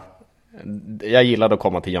var... Jag gillade att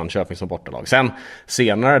komma till Jönköping som bortalag. Sen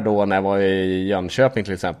senare då när jag var i Jönköping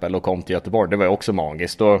till exempel och kom till Göteborg. Det var ju också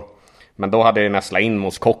magiskt. Men då hade jag nästlat in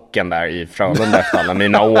hos kocken där i Frölunda efter alla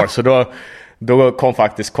mina år. Så då kom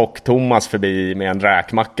faktiskt kock Thomas förbi med en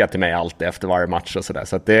räkmacka till mig alltid efter varje match och sådär.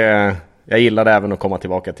 Så att jag gillade även att komma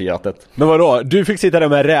tillbaka till Götet. Men vadå? Du fick sitta där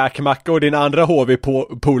med räkmacka och din andra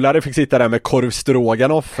HV-polare fick sitta där med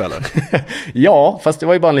korvstroganoff eller? Ja, fast det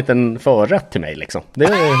var ju bara en liten förrätt till mig liksom. Det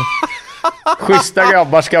är... Schyssta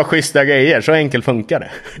grabbar ska ha schyssta grejer, så enkelt funkar det.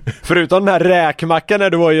 Förutom den här räkmackan när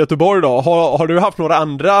du var i Göteborg då, har du haft några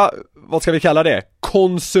andra, vad ska vi kalla det,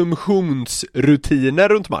 konsumtionsrutiner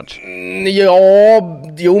runt match?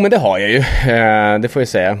 Men det har jag ju, det får jag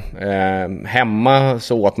säga. Hemma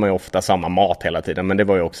så åt man ju ofta samma mat hela tiden, men det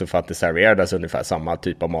var ju också för att det serverades ungefär samma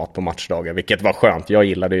typ av mat på matchdagar, vilket var skönt, jag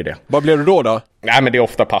gillade ju det. Vad blev det då? Nej, men det är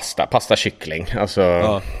ofta pasta kyckling, alltså...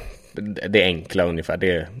 Ja. Det är enkla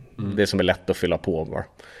ungefär. Det som är lätt att fylla på var.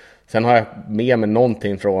 Sen har jag med mig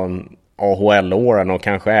någonting från AHL-åren och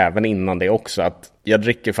kanske även innan det också, att jag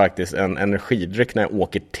dricker faktiskt en energidryck när jag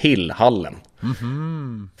åker till hallen.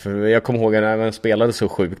 Mm-hmm. För jag kommer ihåg när jag spelade så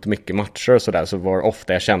sjukt mycket matcher och sådär, så var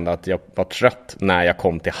ofta jag kände att jag var trött när jag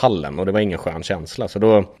kom till hallen, och det var ingen skön känsla.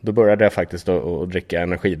 Så då började jag faktiskt att dricka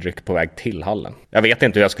energidryck på väg till hallen. Jag vet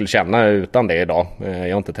inte hur jag skulle känna utan det idag.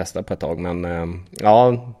 Jag har inte testat på ett tag, men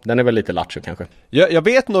den är väl lite lattjo kanske. Jag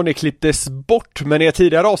vet nog ni klipptes bort, men i ett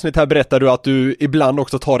tidigare avsnitt här berättade du att du ibland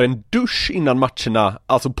också tar en dusch innan matcherna,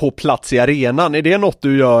 alltså på plats i arenan. Är det något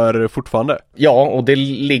du gör fortfarande? Ja, och det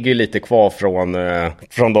ligger lite kvar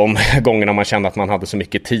från de gångerna man kände att man hade så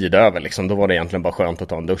mycket tid över liksom. Då var det egentligen bara skönt att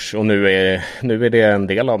ta en dusch. Och nu är det en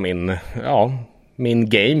del av min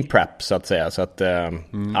game prep så att säga. Så att,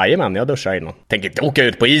 jajamän, jag duschar innan. Tänker inte åka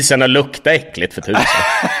ut på isen och lukta äckligt för tusen.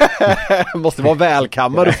 Måste vara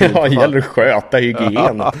välkammad. Ja, gäller att sköta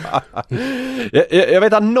hygien. Jag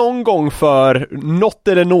vet att någon gång för något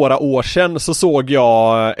eller några år sedan så såg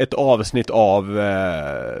jag ett avsnitt av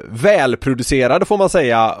välproducerade, får man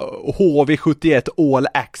säga, HV71 All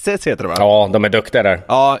Access heter det, va? Ja, de är duktiga där.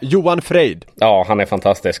 Ja, Johan Freid. Ja, han är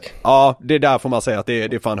fantastisk. Ja, det där får man säga att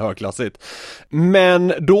det är fan högklassigt.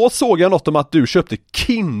 Men då såg jag något om att du köpte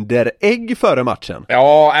Kinderägg före matchen.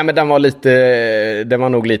 Ja, men den var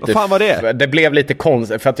nog lite... Vad fan var det? Det blev lite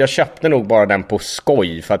konstigt, för att jag köpte nog bara den på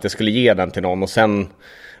skoj för att jag skulle ge den till någon, och sen...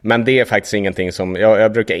 Men det är faktiskt ingenting som...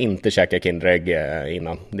 Jag brukar inte käka Kinderägg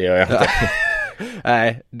innan, det gör jag inte.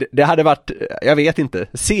 Nej, det hade varit, jag vet inte,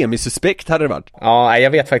 semisuspekt hade det varit. Ja,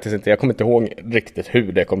 jag vet faktiskt inte, jag kommer inte ihåg riktigt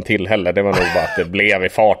hur det kom till heller. Det var nog bara att det blev i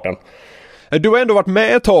farten. Du har ändå varit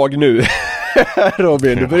med ett tag nu,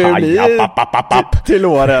 Robin. Du börjar bli till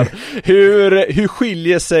åren. Hur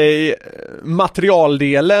skiljer sig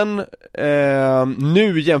materialdelen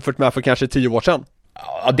nu jämfört med för kanske 10 år sedan?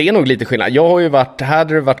 Ja, det är nog lite skillnad. Jag har ju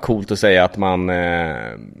hade det varit coolt att säga att man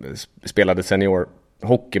spelade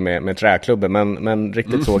seniorhockey med träklubben, men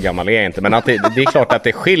riktigt så gammal är jag inte. Men att det är klart att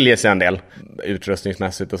det skiljer sig en del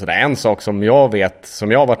utrustningsmässigt och sådär. En sak som jag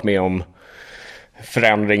har varit med om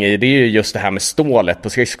förändring i, det är ju just det här med stålet på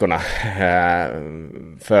skridskorna.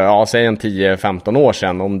 För säg en 10-15 år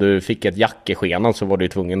sedan, om du fick ett jack i skenan så var du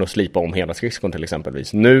tvungen att slipa om hela skridskon till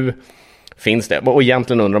exempelvis. Nu finns det, och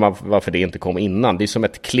egentligen undrar man varför det inte kom innan. Det är som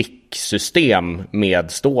ett klicksystem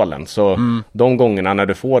med stålen. Så de gångerna när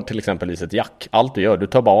du får till exempelvis ett jack, allt du gör, du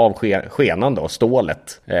tar bara av skenan då,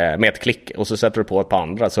 stålet, med ett klick, och så sätter du på ett par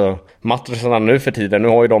andra. Så matrasarna nu för tiden, nu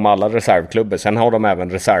har ju de alla reservklubbor, sen har de även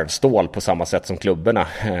reservstål på samma sätt som klubborna.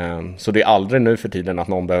 Så det är aldrig nu för tiden att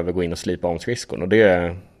någon behöver gå in och slipa om skridskon, och det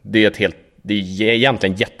är ett helt det är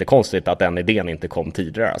egentligen jättekonstigt att den idén inte kom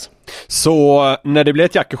tidigare alltså. Så när det blir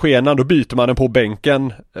ett jack i skenan, då byter man den på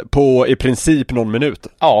bänken på i princip någon minut?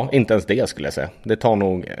 Ja, inte ens det skulle jag säga. Det tar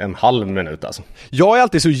nog en halv minut alltså. Jag är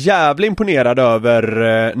alltid så jävla imponerad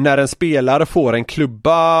över när en spelare får en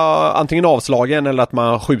klubba antingen avslagen eller att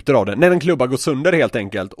man skjuter av den. När en klubba går sönder helt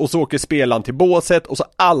enkelt. Och så åker spelaren till båset och så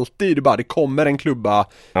alltid bara det kommer en klubba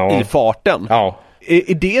i farten. Ja.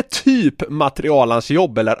 Är det typ materialans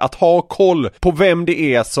jobb eller att ha koll på vem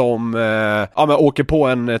det är som åker på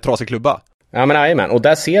en trasig klubba? Ja men amen. Och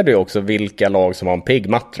där ser du också vilka lag som har en pigg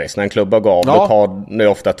matris. När en klubba går av, då tar nu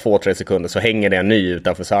ofta 2-3 sekunder så hänger det en ny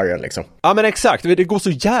utanför sargen liksom. Ja men exakt, det går så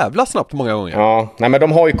jävla snabbt många gånger. Ja, nej men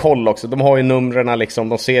de har ju koll också. De har ju numren liksom,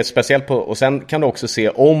 de ser speciellt på, och sen kan du också se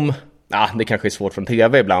om, det kanske är svårt från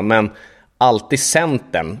tv ibland, men alltid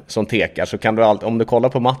centern som tekar, så kan du alltid, om du kollar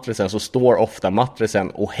på matrisen så står ofta matrisen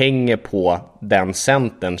och hänger på den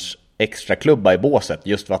centerns extra klubba i båset,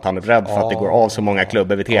 just för att han är rädd för att det går av så många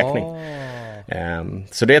klubbor vid tekning.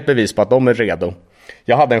 Så det är ett bevis på att de är redo.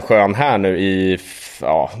 Jag hade en skön här nu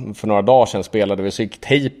för några dagar sedan spelade vi, så gick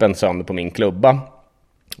tejpen sönder på min klubba.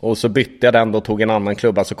 Och så bytte jag den och tog en annan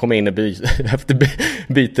klubba, så kom jag in efter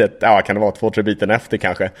bytet, kan det vara 2-3 byten efter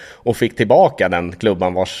kanske, och fick tillbaka den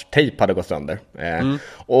klubban vars tejp hade gått sönder.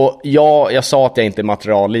 Och jag sa att jag inte är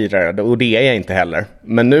materiallirare, och det är jag inte heller.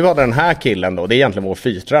 Men nu var den här killen då, det är egentligen vår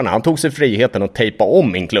fyrtränare, han tog sig friheten att tejpa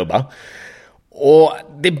om min klubba. Och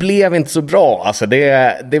det blev inte så bra, alltså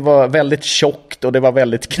det var väldigt tjockt och det var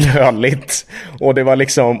väldigt knöligt, och det var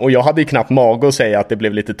liksom, och jag hade ju knappt mag att säga att det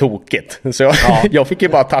blev lite tokigt, så jag fick ju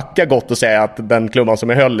bara tacka gott och säga att den klubban som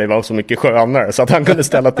jag höll i var så mycket skönare, så att han kunde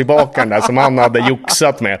ställa tillbaka den där som han hade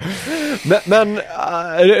joxat med. Men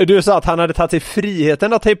du sa att han hade tagit sig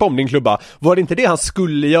friheten att tejpa om din klubba. Var det inte det han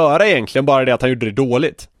skulle göra egentligen, bara det att han gjorde det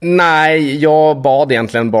dåligt? Nej, jag bad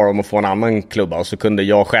egentligen bara om att få en annan klubba, och så kunde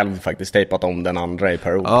jag själv faktiskt tejpat om den andra i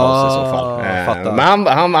periodpaus i så fall.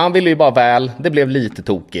 Men han ville ju bara väl. Det blev lite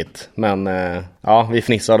tokigt, men vi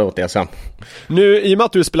fnissade åt det sen. Nu, i och med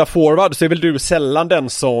att du spelar forward, så är väl du sällan den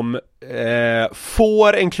som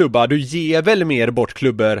får en klubba. Du ger väl mer bort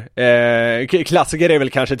klubbor. Klassiker är väl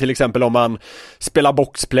kanske till exempel om man spelar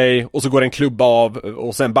boxplay och så går en klubba av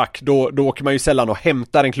och sen back. Då åker man ju sällan och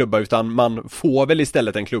hämtar en klubba, utan man får väl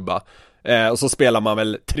istället en klubba. Och så spelar man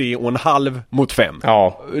väl 3,5 mot 5.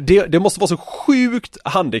 Ja. Det måste vara så sjukt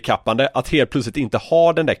handikappande att helt plötsligt inte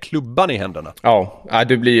ha den där klubban i händerna. Ja,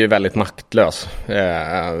 du blir ju väldigt maktlös.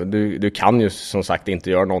 Du kan ju som sagt inte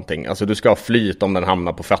göra någonting. Alltså du ska ha flyt om den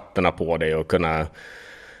hamnar på fötterna på dig och kunna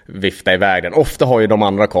vifta iväg den. Ofta har ju de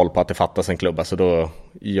andra koll på att det fattas en klubba, så då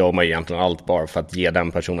gör man egentligen allt bara för att ge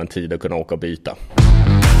den personen tid att kunna åka och byta.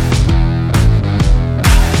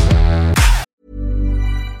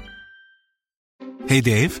 Hey,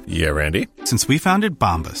 Dave. Yeah, Randy. Since we founded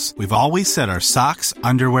Bombas, we've always said our socks,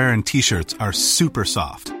 underwear, and T-shirts are super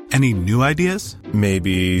soft. Any new ideas?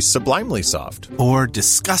 Maybe sublimely soft. Or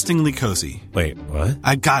disgustingly cozy. Wait, what?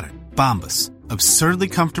 I got it. Bombas. Absurdly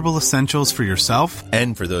comfortable essentials for yourself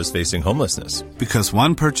and for those facing homelessness. Because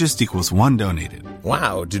one purchased equals one donated.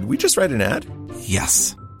 Wow, did we just write an ad?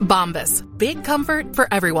 Yes. Bombas. Big comfort for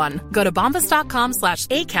everyone. Go to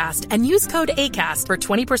bombas.com/ACAST and use code ACAST for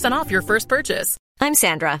 20% off your first purchase. I'm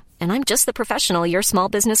Sandra, and I'm just the professional your small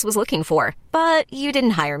business was looking for. But you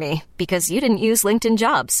didn't hire me because you didn't use LinkedIn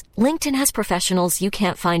Jobs. LinkedIn has professionals you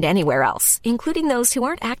can't find anywhere else, including those who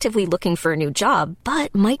aren't actively looking for a new job,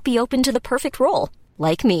 but might be open to the perfect role,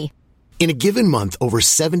 like me. In a given month, over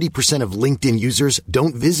 70% of LinkedIn users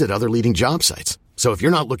don't visit other leading job sites. So if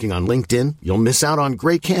you're not looking on LinkedIn, you'll miss out on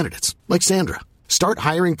great candidates, like Sandra. Start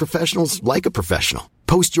hiring professionals like a professional.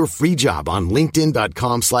 Post your free job on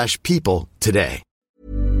linkedin.com/people today.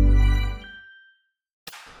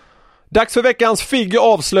 Dags för veckans Figge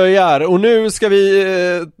avslöjar, och nu ska vi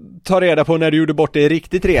ta reda på när du gjorde bort det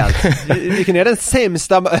riktigt rejält. Vilken är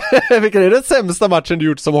den sämsta matchen du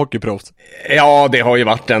gjort som hockeyproffs? Ja, det har ju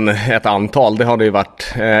varit ett antal. Det har det ju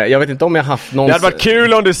varit. Jag vet inte om jag haft någon... Det hade varit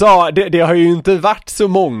kul om du sa, det har ju inte varit så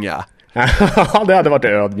många. Det hade varit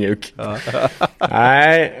ödmjuk.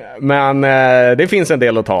 Nej, men det finns en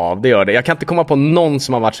del att ta av, det gör det. Jag kan inte komma på någon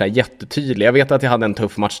som har varit så här jättetydlig. Jag vet att jag hade en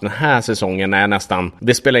tuff match den här säsongen när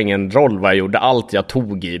det spelar ingen roll vad jag gjorde, allt jag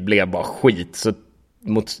tog i blev bara skit. Så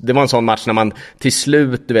det var en sån match när man till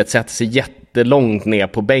slut, du vet, sätter sig jättelångt ner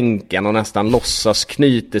på bänken och nästan låtsas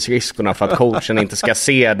knyter skridskorna för att coachen inte ska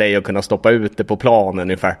se dig och kunna stoppa ut det på planen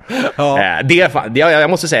ungefär. Jag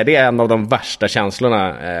måste säga, det är en av de värsta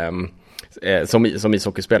känslorna som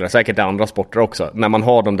ishockeyspelare, säkert i andra sporter också, när man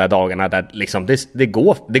har de där dagarna där liksom det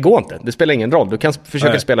går inte, det spelar ingen roll, du kan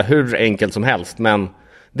försöka spela hur enkelt som helst, men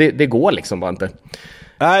det går liksom bara inte.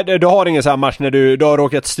 Nej, du har ingen sån här match när du har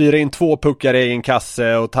råkat styra in 2 puckar i en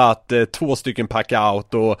kasse och tagit 2 stycken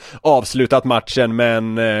pack-out och avslutat matchen med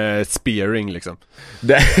en spearing liksom.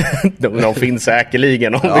 De finns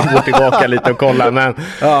säkerligen om vi går tillbaka lite och kollar, men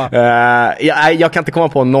jag kan inte komma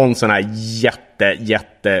på någon sån här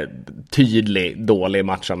jätte tydlig dålig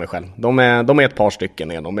match av mig själv. De är ett par stycken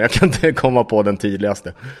men jag kan inte komma på den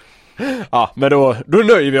tydligaste. Ja, men då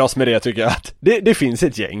nöjer vi oss med det, tycker jag, att det finns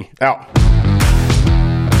ett gäng. Ja.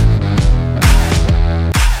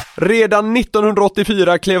 Redan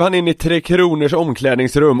 1984 klev han in i Tre Kronors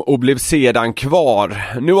omklädningsrum och blev sedan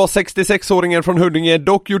kvar. Nu har 66-åringen från Huddinge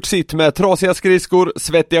dock gjort sitt med trasiga skridskor,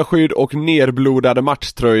 svettiga skydd och nerblodade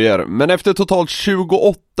matchtröjor. Men efter totalt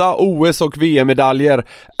 28 OS- och VM-medaljer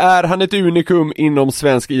är han ett unikum inom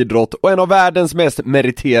svensk idrott och en av världens mest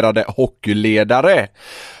meriterade hockeyledare.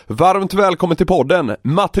 Varmt välkommen till podden,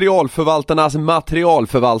 materialförvaltarnas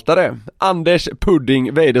materialförvaltare, Anders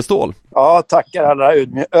Pudding Weidestål. Ja, tackar alla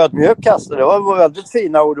ödmjukaste. Det var väldigt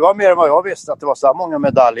fina ord. Det var mer än vad jag visste att det var så många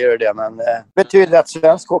medaljer i det. Men betyder att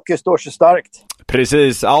svensk hockey står så starkt.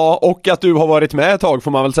 Precis, ja, och att du har varit med ett tag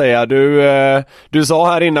får man väl säga. Du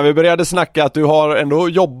sa här innan vi började snacka att du har ändå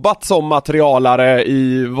jobbat som materialare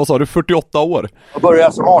i, vad sa du, 48 år? Jag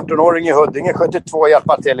började som 18-åring i Huddinge, 72,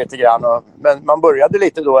 hjälpa till lite grann. Men man började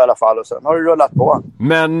lite då i alla fall och sen har det rullat på.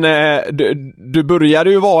 Men du började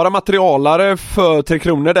ju vara materialare för Tre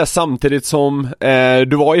Kronor där samtidigt som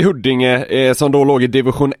du var i Huddinge som då låg i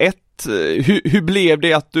division 1. Hur blev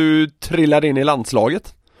det att du trillade in i landslaget?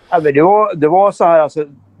 Ja, men det var så här, alltså,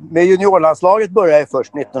 med juniorlandslaget började jag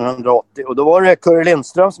först 1980 och då var det Curre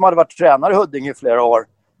Lindström som hade varit tränare i Huddinge i flera år.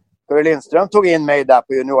 Curre Lindström tog in mig där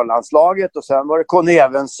på juniorlandslaget och sen var det Conny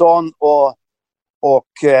Evensson och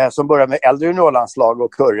som började med äldre juniorlandslag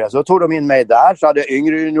och Curre. Så tog de in mig där, så hade jag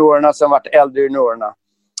yngre juniorerna, sen var det äldre juniorerna.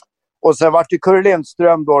 Och sen var det Curre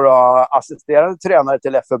Lindström då assisterade tränare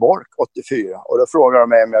till Leffe Bork 84 och då frågade de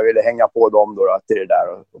mig om jag ville hänga på dem då till det där.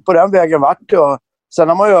 Och på den vägen vart det. Och sen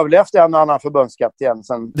har man ju överlevt en annan förbundskapten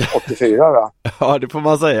sedan 84 då. Ja, det får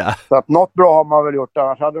man säga. Så att något bra har man väl gjort,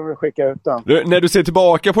 annars hade de väl skickat ut den. När du ser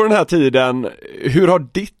tillbaka på den här tiden, hur har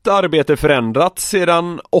ditt arbete förändrats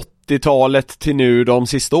sedan 80-talet till nu de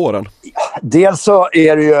sista åren? Ja, dels så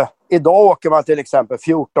är det ju, idag åker man till exempel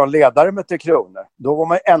 14 ledare med Tre Kronor. Då var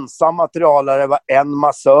man ensam materialare, det var en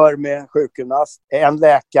massör med sjukgymnast, en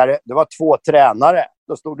läkare, det var 2 tränare.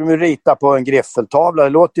 Då stod de och ritade på en griffeltavla. Det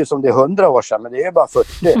låter ju som det är 100 år sedan, men det är bara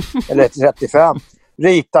 40 eller 35.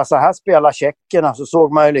 Rita så här, spela tjeckerna, så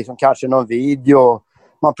såg man ju liksom kanske någon video.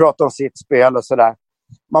 Man pratade om sitt spel och sådär.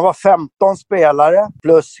 Man var 15 spelare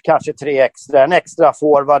plus kanske 3 extra. En extra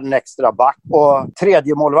forward, en extra back. Och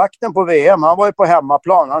tredje målvakten på VM, han var ju på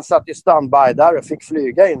hemmaplan. Han satt i standby där och fick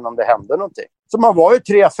flyga in om det hände någonting. Så man var ju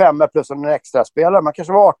 3-5 plus en extra spelare. Man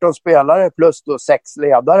kanske var 18 spelare plus då 6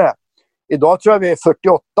 ledare. Idag tror jag vi är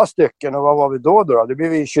 48 stycken och vad var vi då? Det blir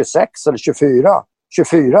vi 26 eller 24.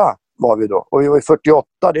 24 var vi då. Och vi var 48,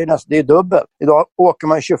 det är dubbelt. Idag åker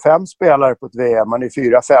man 25 spelare på ett VM, man är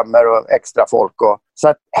 4-5 och extra folk. Så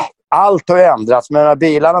att allt har ju ändrats, men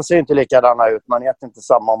bilarna ser inte likadana ut. Man äter inte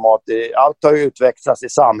samma mat. Allt har ju utvecklats i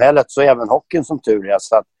samhället, så även hockeyn som tur är.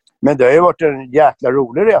 Så att, men det har ju varit en jäkla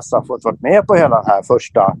rolig resa att få vara med på hela den här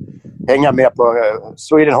första. Hänga med på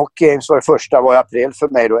Sweden Hockey Games var det första, var i april för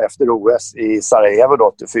mig då efter OS i Sarajevo då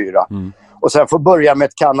 84. Och sen få börja med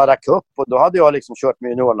ett Canada Cup. Och då hade jag liksom kört med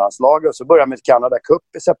juniorlandslaget. Och så började jag med ett Canada Cup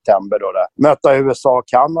i september då. Möta USA och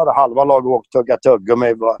Kanada. Halva laget åkte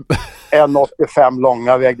tuggummi. 1,85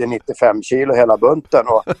 långa, vägde 95 kilo hela bunten.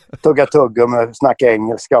 Och tuggummi, snacka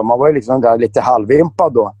engelska. Och man var ju liksom där lite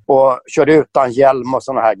halvimpad då. Och körde utan hjälm och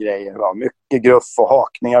såna här grejer. Va? Mycket gruff och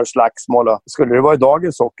hakningar och slagsmål. Och skulle det vara i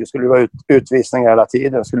dagens hockey skulle det vara utvisningar hela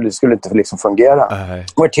tiden. Det skulle inte liksom fungera. Det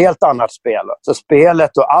var ett helt annat spel. Så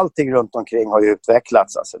spelet och allting runt omkring har ju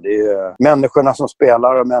utvecklats. Alltså det är ju, människorna som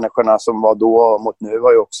spelar och människorna som var då och mot nu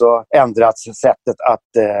har ju också ändrats sättet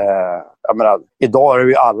att jag menar, idag är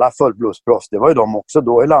ju alla fullblodsproffs. Det var ju de också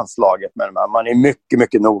då i landslaget, men man är mycket,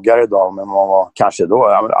 mycket nogare idag än man var kanske då.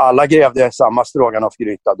 Alla grävde samma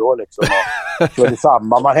stroganoffgryta då liksom.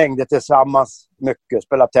 Och man hängde tillsammans mycket,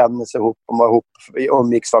 spelade tennis ihop och var ihop i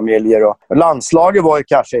umgångsfamiljer. Och landslaget var ju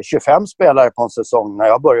kanske 25 spelare på en säsong när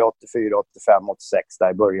jag började 84, 85, 86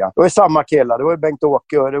 där i början. Det var ju samma killar, det var ju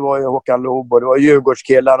Bengt-Åke och det var ju Håkan Loob och det var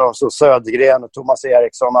Djurgårdskillarna och så Södergren och Thomas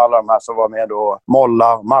Eriksson och alla de här som var med då,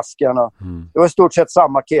 Molla, Masken och det var i stort sett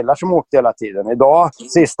samma killar som åkte hela tiden. Idag,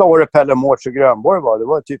 sista året Pelle Mårts och Grönborg det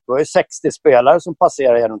var 60 spelare som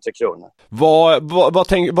passerade genom Tre Kronor.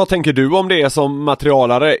 Vad tänker du om det som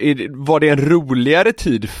materialare? Var det en roligare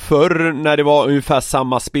tid förr när det var ungefär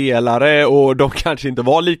samma spelare och de kanske inte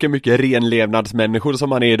var lika mycket renlevnadsmänniskor som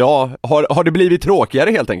man är idag? Har det blivit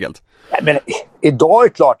tråkigare helt enkelt? Nej, men idag är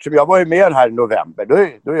det klart, jag var ju med här i november,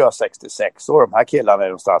 då är jag 66 år, de här killarna är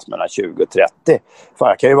någonstans mellan 20 och 30. Fan,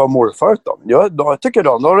 jag kan ju vara morfar åt dem. Jag tycker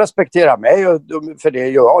de respekterar mig för det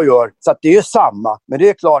jag gör, så att det är ju samma. Men det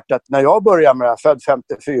är klart att när jag började med det här, född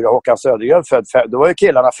 54, Håkan Södergren då var ju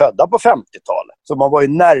killarna födda på 50-talet. Så man var ju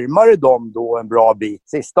närmare dem då en bra bit.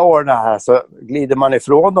 Sista åren här så glider man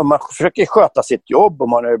ifrån dem, man försöker sköta sitt jobb och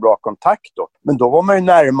man har ju bra kontakt då. Men då var man ju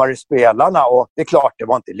närmare spelarna och det är klart, det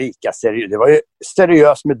var inte lika seriöst. Det var ju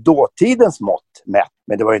seriöst med dåtidens mått mätt,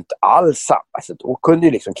 men det var ju inte alls samma. Alltså, då kunde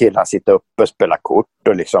ju liksom killarna sitta uppe och spela kort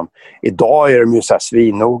och liksom, idag är de ju så här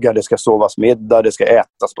svinnoga, det ska sovas middag, det ska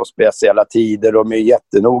ätas på speciella tider, de är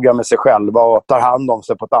jättenoga med sig själva och tar hand om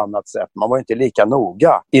sig på ett annat sätt. Man var inte lika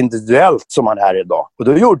noga individuellt som man är idag. Och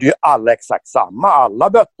då gjorde ju alla exakt samma, alla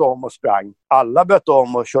bytte om och sprang, alla bytte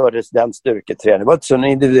om och körde den styrketräning. Det var inte så en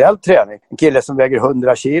individuell träning. En kille som väger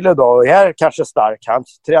 100 kilo då och är kanske stark, han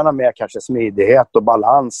tränar mer kanske smidighet och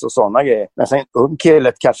balans och sådana grejer. Men sen en ung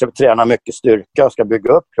kille kanske tränar mycket styrka och ska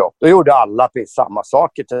bygga upp kropp. Då gjorde alla samma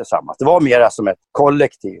saker tillsammans. Det var mer som ett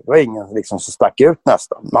kollektiv. Det var ingen liksom som stack ut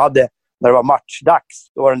nästan. Man hade, när det var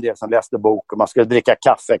matchdags, då var det en del som läste bok och man skulle dricka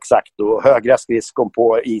kaffe exakt och högra skridskon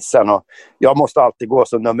på isen och jag måste alltid gå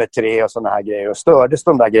som nummer 3 och såna här grejer. Och stördes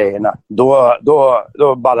de där grejerna,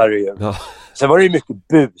 då ballar det ju. Ja. Sen var det ju mycket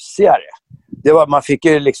busigare. Man fick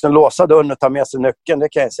ju liksom låsa dörren och ta med sig nyckeln, det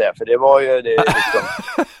kan jag säga. För det var ju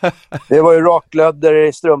det var ju raklödder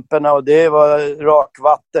i strumporna och det var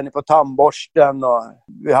rakvatten på tandborsten. Och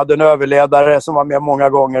vi hade en överledare som var med många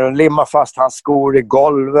gånger och limmade fast hans skor i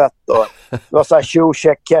golvet. Och det var så här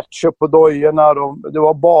tjocheck ketchup på dojorna. Det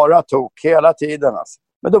var bara tok hela tiden alltså.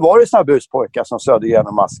 Men då var det såna buspojkar som södde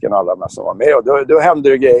igenom masken, alla de som var med. Och då hände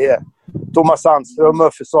det grejer. Thomas Sandström och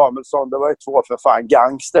Muffe Samuelsson, det var ju 2 för fan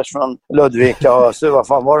gangsters från Ludvika. Och så vad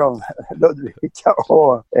fan var de? Ludvika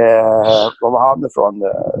och vad var han ifrån?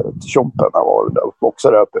 Tjompen var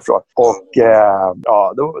också där uppifrån. Och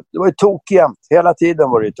det var ju tok jämt. Hela tiden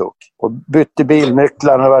var det ju tok. Och bytte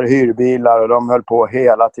bilnycklar när det var hyrbilar och de höll på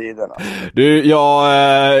hela tiden. Du,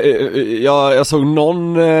 jag såg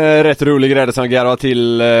någon rätt rolig grej som jag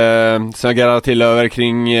garvade till över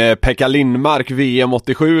kring Pekka Lindmark VM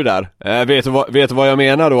 87 där. Vet du vad jag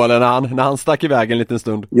menar då, eller när han stack iväg en liten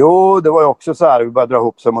stund? Jo, det var ju också så här, vi började dra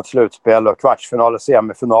ihop sig mot slutspel och kvartsfinal och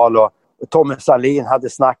semifinal och Tommy Salin hade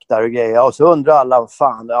snack där och grejer. Och så undrar alla,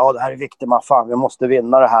 fan, det här är viktigt, vi måste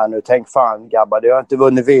vinna det här nu. Tänk fan, grabbar, jag har inte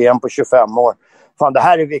vunnit VM på 25 år. Fan, det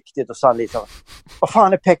här är viktigt. Och Salin sa, vad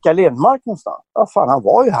fan är Pekka Lindmark någonstans? Ja, fan, han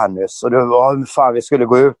var ju här nyss. Och det var, fan, vi skulle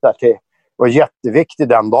gå ut där till, det var jätteviktigt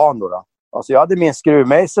den dagen då. Alltså jag hade min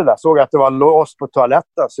skruvmejsel där, såg att det var låst på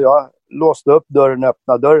toaletten så jag låste upp dörren,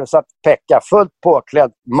 öppnade dörren, satt Pekka fullt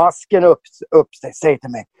påklädd, masken upp säger till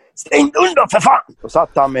mig, stäng undan för fan! Och satt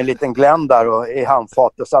han med en liten Glenn där och, i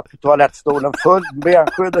handfat och satt på toalettstolen full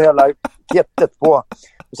benskydd och hela kittet på.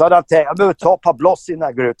 Och så hade han tänkt, jag behöver ta ett par bloss innan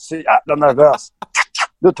jag går ut, så jävla nervös.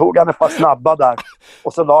 Då tog han ett par snabba där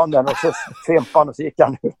och så la han den och så fimpade han och så gick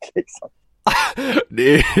han ut liksom.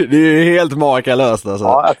 Det är helt makalöst alltså.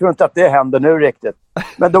 Ja, jag tror inte att det händer nu riktigt.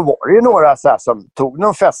 Men då var det ju några så här som tog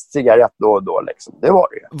någon festcigarett då och då liksom. Det var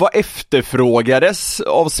det ju. Vad efterfrågades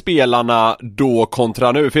av spelarna då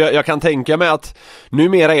kontra nu? För jag kan tänka mig att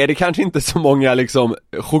numera är det kanske inte så många liksom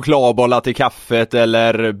chokladbollar till kaffet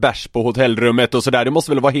eller bärs på hotellrummet och sådär. Det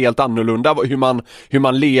måste väl vara helt annorlunda hur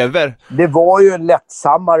man lever. Det var ju en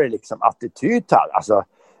lättsammare liksom attityd här. Alltså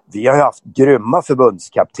vi har ju haft grymma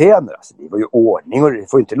förbundskaptener. Alltså, det var ju ordning och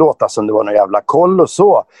det får inte låta som det var någon jävla koll och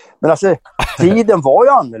så. Men alltså, tiden var ju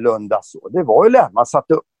annorlunda så. Det var ju lätt. Man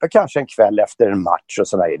satt uppe kanske en kväll efter en match och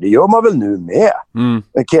sådär. Det gör man väl nu med.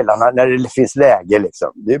 Killarna, när det finns läge liksom.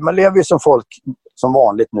 Man lever ju som folk som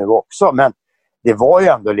vanligt nu också. Men det var ju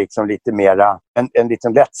ändå liksom lite mera, en lite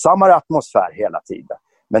lättsammare atmosfär hela tiden.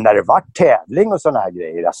 Men när det var tävling och såna här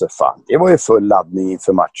grejer, alltså fan, det var ju full laddning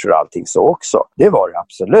inför matcher och allting så också. Det var det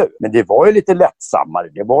absolut. Men det var ju lite lättsammare.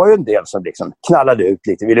 Det var ju en del som liksom knallade ut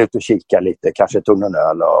lite, ville ut och kika lite, kanske tog någon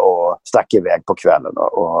öl och stack iväg på kvällen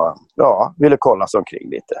och ville kolla sig omkring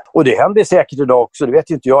lite. Och det hände säkert idag också, det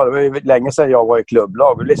vet ju inte jag. Det var ju länge sedan jag var i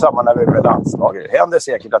klubblag och det är samma när vi var i landslag. Det händer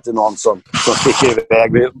säkert att det är någon som sticker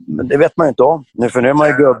iväg. Men det vet man ju inte om. Nu är man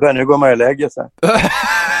ju gubben, nu går man ju och lägger sig.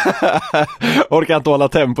 Orkar inte hålla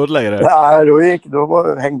tempot längre. Ja,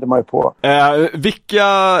 då hängde man ju på.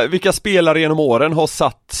 Vilka spelare genom åren har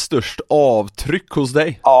satt störst avtryck hos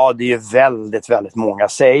dig? Ja, det är ju väldigt, väldigt många.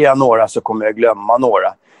 Säger jag några så kommer jag glömma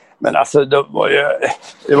några. Men alltså det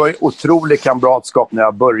var ju otrolig kamratskap när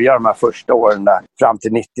jag började de här första åren där, fram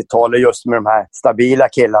till 90-talet, just med de här stabila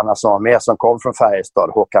killarna som var med, som kom från Färjestad,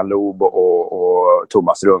 Håkan Loob och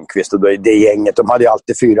Thomas Rundqvist, och det gänget, de hade ju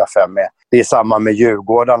alltid 4-5 med. Det är samma med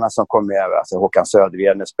Djurgårdarna som kom med, alltså Håkan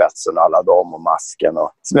Södergren i spetsen, alla dem och Masken.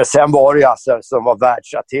 Men sen var det ju alltså som var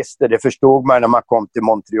världsartister, det förstod man när man kom till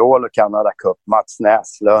Montreal och Canada Cup, Mats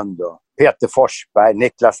Näslund och Peter Forsberg,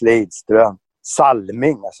 Niklas Lidström,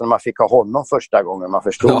 Salming, alltså när man fick ha honom första gången, man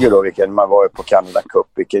förstod ju då vilken, man var ju på Canada Cup,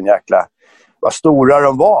 vilken jäkla, vad stora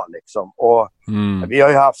de var liksom. Och vi har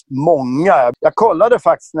ju haft många, jag kollade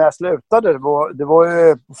faktiskt när jag slutade, det var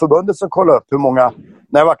ju förbundet som kollade upp hur många,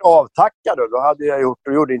 när jag varit avtackad då hade jag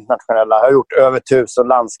gjort internationella, jag har gjort över 1000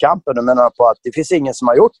 landskamper, och menar på att det finns ingen som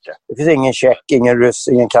har gjort det. Det finns ingen tjeck, ingen ryss,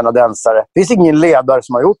 ingen kanadensare. Det finns ingen ledare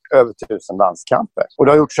som har gjort över 1000 landskamper. Och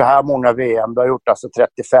det har gjort så här många VM, det har gjort alltså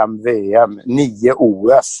 35 VM, 9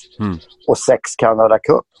 OS och 6 Canada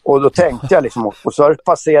Cup. Och då tänkte jag liksom, och så har det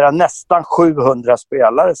passerat nästan 700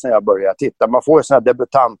 spelare sedan jag började titta. Man får ju sån här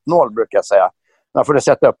debutantnål, brukar jag säga. Man får det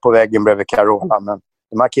sätta upp på väggen bredvid Carola, men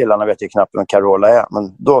de här killarna vet ju knappt vem Carola är,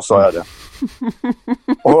 men då sa jag det.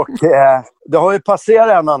 Och det har ju passerat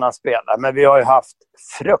en annan spelare, men vi har ju haft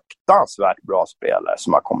fruktansvärt bra spelare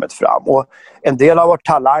som har kommit fram. Och en del har varit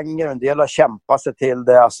talanger, en del har kämpat sig till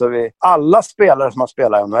det. Alltså alla spelare som har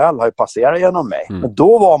spelat i NHL har ju passerat genom mig. Men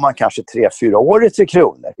då var man kanske 3-4 år i 3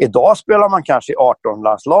 Kronor. Idag spelar man kanske i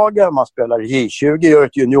 18-landslagen, man spelar i J20, gör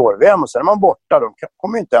ett junior-VM och sen är man borta. De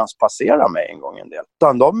kommer inte ens passera mig en gång en del.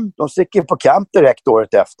 Utan de sticker på camp direkt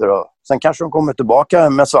året efter och sen kanske de kommer tillbaka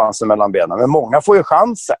med svansen mellan benen. Men många får ju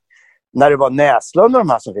chansen. När det var Näslund och de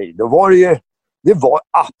här som fick, då var det var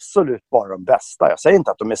absolut bara de bästa. Jag säger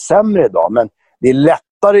inte att de är sämre idag, men det är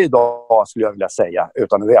lättare idag, skulle jag vilja säga,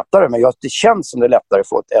 utan att veta det. Men det känns som det är lättare att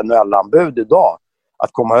få ett NHL-anbud idag att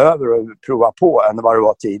komma över och prova på än vad det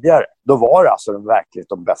var tidigare. Då var det alltså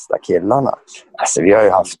de bästa killarna. Alltså vi har ju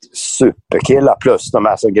haft superkillar, plus de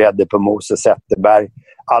här som grädde på Moses Zetterberg,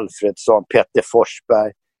 Alfredsson, Peter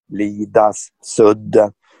Forsberg, Lidas,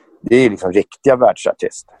 Sudden. Det är liksom riktiga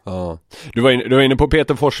världsartister. Ja. Du var inne på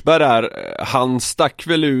Peter Forsberg där. Han stack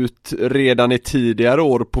väl ut redan i tidigare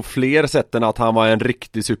år på fler sätt än att han var en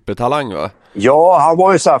riktig supertalang, va? Ja, han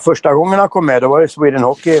var ju så här, första gången han kom med, då var det Sweden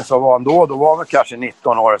Hockey, så var han då var han kanske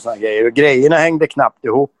 19 år och såna grejer. Och grejerna hängde knappt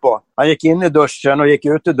ihop och han gick in i duschen och gick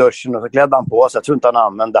ut i duschen och så klädde han på sig. Jag tror inte han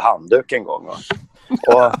använde handduk en gång.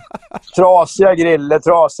 Och trasiga griller,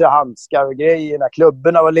 trasiga handskar och grejerna.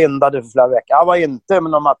 Klubborna var lindade för flera veckor. Han var inte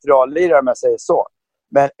med någon materiallirare, om jag säger så.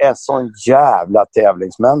 Men en sån jävla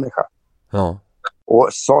tävlingsmänniska. Ja. Och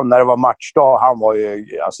så när det var matchdag, han var ju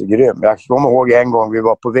alltså grym. Jag kommer ihåg en gång vi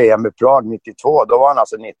var på VM i Prag 92. Då var han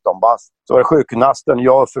alltså 19 bast. Så var det sjukgymnasten,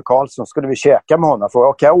 jag och Uffe Karlsson, skulle vi käka med honom.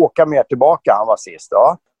 Frågade, kan jag åka mer tillbaka? Han var sist.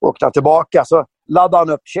 Ja. Åkte han tillbaka så laddade han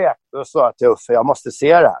upp käk. Då sa jag till Uffe, jag måste se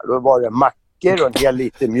det här. Då var det mackor och en hel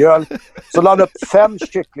liter mjöl. Så laddade upp 5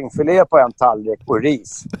 kycklingfilé på en tallrik och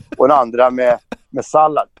ris. Och en andra med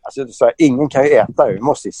sallad. Alltså så här, ingen kan ju äta det. Vi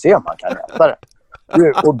måste ju se om man kan äta det.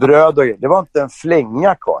 Och bröd och det var inte en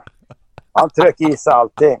flinga kvar. Han tryckte i sig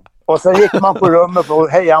allting. Och sen gick man på rummet och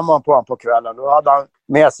hejade man på honom på kvällen. Då hade han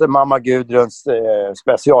med sig mamma Gudruns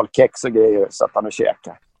specialkex och grejer, så att han och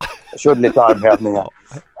käkade. Jag körde lite armhävningar.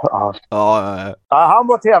 Ja. Ja, han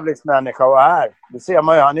var tävlingsmänniska och är. Det ser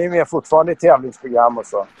man ju, han är med fortfarande i tävlingsprogram och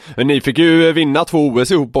så. Men ni fick ju vinna 2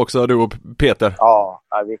 OS ihop också, du och Peter. Ja,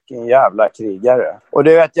 vilken jävla krigare. Och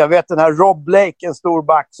jag vet den här Rob Blake, en stor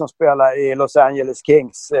back som spelar i Los Angeles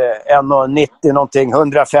Kings, 1,90 någonting,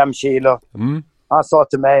 105 kilo. Han sa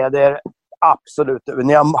till mig, det är absolut,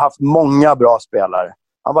 ni har haft många bra spelare.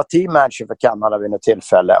 Han var teammanager för Kanada vid ett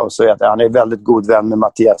tillfälle och så han är väldigt god vän med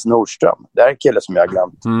Mattias Nordström. Det är en kille som jag har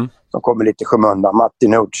glömt. Som kommer lite i skymundan. Matti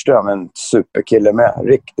Nordström, en superkille med.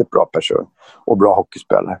 Riktigt bra person och bra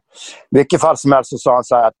hockeyspelare. I vilket fall som helst så sa han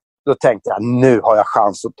så här att då tänkte jag, nu har jag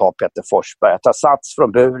chans att ta Peter Forsberg. Jag tar sats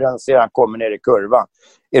från buren, ser han kommer ner i kurvan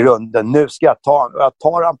i runden. Nu ska jag ta honom. Och jag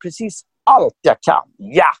tar han precis allt jag kan.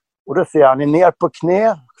 Ja! Och då ser han ner på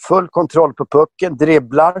knä, full kontroll på pucken,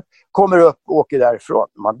 dribblar, kommer upp och åker därifrån.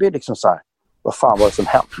 Man blir liksom så här, vad fan var det som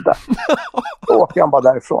hände? Då åker han bara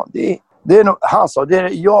därifrån. Det är nog, han sa,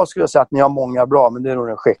 jag skulle säga att ni har många bra, men det är nog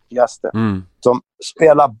den skickligaste. Som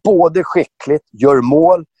spelar både skickligt, gör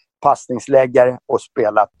mål, passningsläggare och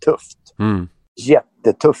spelar tufft.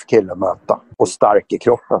 Jättetuff kille att möta. Och stark i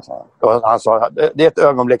kroppen. Så. Och han sa, det är ett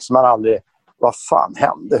ögonblick som man aldrig vad fan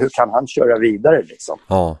hände? Hur kan han köra vidare liksom?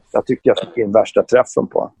 Ja. Jag tycker jag fick in värsta träffen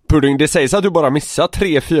på. Pudding, det sägs att du bara missat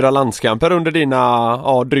 3-4 landskamper under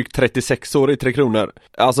dina drygt 36 år i Tre Kronor.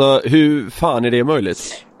 Alltså, hur fan är det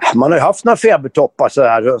möjligt? Man har ju haft några febertoppar så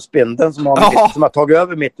här. Spindeln som har tagit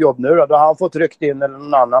över mitt jobb nu. Då har han fått ryckt in eller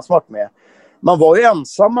någon annan som varit med. Man var ju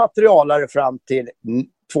ensam materialare fram till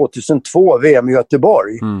 2002, VM i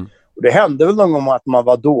Göteborg. Och det hände väl någon gång att man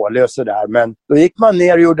var dålig och sådär. Men då gick man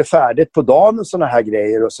ner och gjorde färdigt på dagen och såna här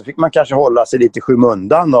grejer. Och så fick man kanske hålla sig lite i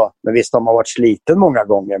skymundan. Men visst har man varit sliten många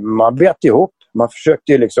gånger. Men man bet ihop. Man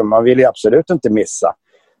försökte ju liksom, man ville ju absolut inte missa.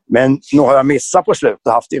 Men nu har jag missat på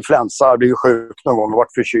slutet, haft influensa, blivit sjuk någon gång,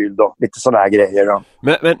 varit förkyld och lite sådana här grejer. Då.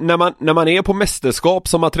 Men när man är på mästerskap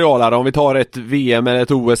som materialare, om vi tar ett VM eller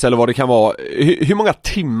ett OS eller vad det kan vara, hur många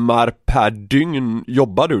timmar per dygn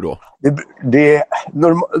jobbar du då?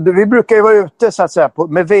 Vi brukar ju vara ute så att säga,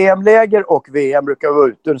 med VM-läger och VM brukar vi vara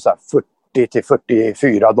ute så här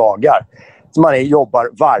 40-44 dagar. Så man jobbar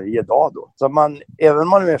varje dag då. Så även om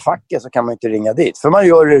man är med facket så kan man inte ringa dit. För man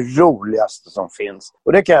gör det roligaste som finns.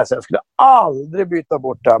 Och det kan jag säga, jag skulle aldrig byta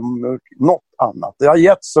bort det här mot något annat. Det har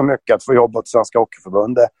gett så mycket att få jobba åt Svenska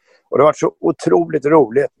Hockeyförbundet. Och det har varit så otroligt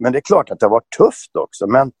roligt. Men det är klart att det har varit tufft också.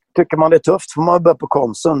 Men tycker man det är tufft får man börja på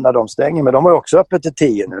Konsum när de stänger. Men de har ju också öppet till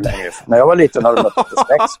 10 nu längre. När jag var liten hade de öppet till 6.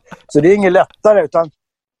 Så det är inget lättare utan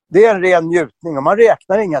det är en ren njutning och man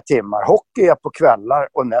räknar inga timmar. Hockey är på kvällar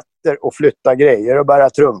och nätter och flytta grejer och bära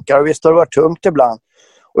trunkar. Och visst har det varit tungt ibland.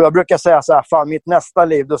 Och jag brukar säga så här, fan mitt nästa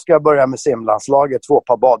liv då ska jag börja med simlandslaget. 2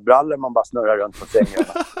 par badbrallor, man bara snurrar runt på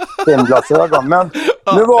fingrarna. Simglasögon. Men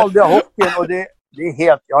nu valde jag hockeyn och det är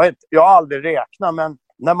helt, jag har aldrig räknat men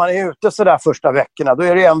när man är ute så där första veckorna då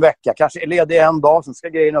är det en vecka. Kanske är ledig en dag, sen ska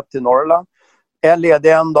grejen upp till Norrland. Är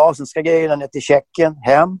ledig en dag, sen ska grejen ner till Tjeckien,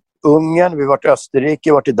 hem. Ungern, vi har varit i Österrike, vi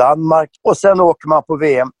har varit i Danmark och sen åker man på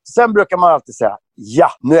VM. Sen brukar man alltid säga, ja,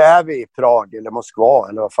 nu är vi i Prag eller Moskva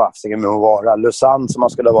eller vad fan ska man vara, Lausanne som man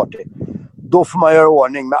skulle ha varit i. Då får man göra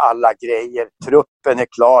ordning med alla grejer, truppen är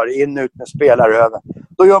klar, in ut med spelare över.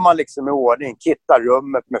 Då gör man liksom i ordning, kittar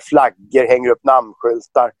rummet med flaggor, hänger upp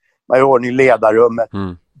namnskyltar, man gör ordning ledarrummet.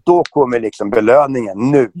 Då kommer liksom belöningen.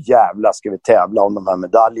 Nu jävla ska vi tävla om de här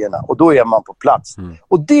medaljerna. Och då är man på plats.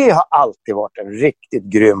 Och det har alltid varit en riktigt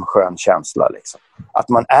grym skön känsla liksom. Att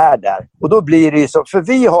man är där. Och då blir det ju så. För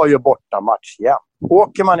vi har ju borta match igen.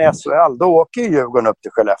 Åker man i SHL, då åker ju Djurgården upp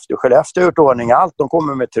till Skellefteå. Skellefteå har gjort ordning allt. De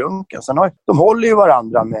kommer med trunken. Sen de håller ju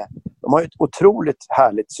varandra med. De har ju ett otroligt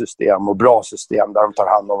härligt system och bra system där de tar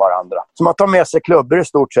hand om varandra. Så man tar med sig klubbor i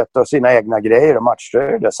stort sett och sina egna grejer och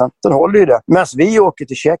matchtröjor. Sen håller ju det. Medan vi åker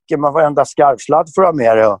till Tjeckien, man varenda skarvsladd får ha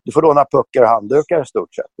med det. Du får låna puckar och handdukar i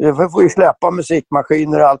stort sett. Du får ju släppa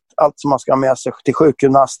musikmaskiner och allt som man ska ha med sig till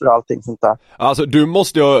sjukgymnaster och allting sånt där. Alltså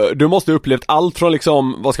du måste upplevt allt från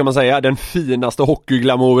liksom, vad ska man säga, den finaste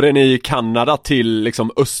hockeyglamouren i Kanada till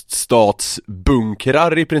liksom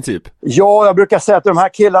öststatsbunkrar i princip. Ja, jag brukar säga att de här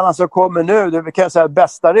killarna som kommer nu, det kan jag säga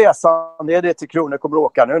bästa resan, det är det till Kronor kommer att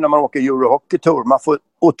åka nu när man åker Eurohockey Tour. Man får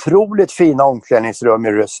otroligt fina omklädningsrum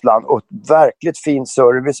i Ryssland och verkligt fin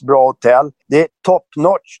service, bra hotell. Det är top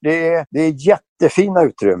notch, det är jättefina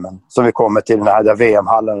utrymmen som vi kommer till den här där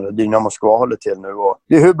VM-hallen och Dynamo Moskva håller till nu. Och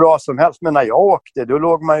det är hur bra som helst, men när jag åkte då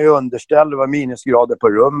låg man ju underställd, det var minusgrader på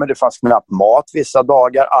rummet, det fanns knappt mat vissa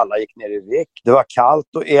dagar, alla gick ner i vikt. Det var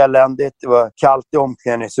kallt och eländigt, det var kallt i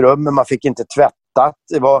omklädningsrummen, man fick inte tvätta.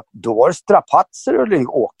 Då var det strapatser att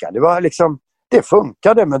åka. Det var liksom, det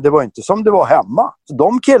funkade men det var inte som det var hemma. Så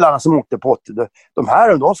de killarna som åkte på 80, de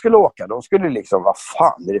här om de skulle åka, de skulle liksom, vad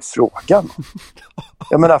fan är det frågan?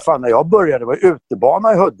 Jag menar fan, när jag började var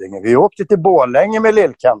utebana i Huddinge. Vi åkte till Borlänge med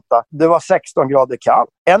Lillkanta. Det var 16 grader kallt.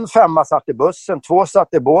 1 femma satt i bussen, 2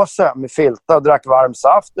 satt i båsen med filtar och drack varm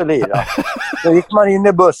saft och lira. Då gick man in i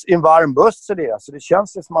en varm buss och lira. Så det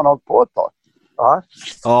känns som man har hållit på ett tag.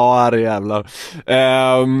 Ja, herrejävlar.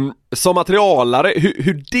 Som materialare,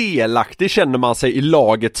 hur delaktig känner man sig i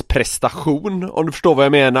lagets prestation? Om du förstår vad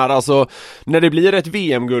jag menar. Alltså, när det blir ett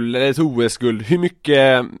VM-guld eller ett OS-guld,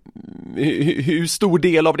 hur stor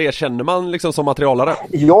del av det känner man liksom som materialare?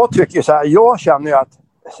 Jag tycker så här, jag känner ju att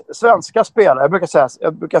svenska spelare, jag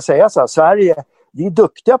brukar säga så här, Sverige, vi är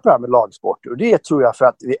duktiga på det här med lagsport. Och det tror jag för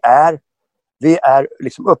att vi är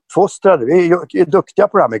liksom uppfostrade. Vi är duktiga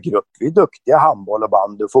på det här med grupp. Vi är duktiga handboll och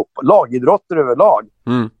bandy och fotboll. Lagidrotter överlag.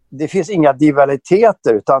 Det finns inga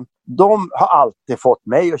divaliteter utan de har alltid fått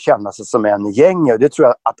mig att känna sig som en gäng. Och det tror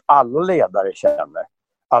jag att alla ledare känner.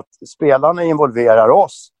 Att spelarna involverar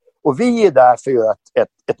oss. Och vi är där för att göra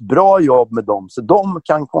ett bra jobb med dem så de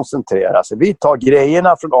kan koncentrera sig. Vi tar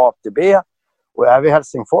grejerna från A till B och är vi i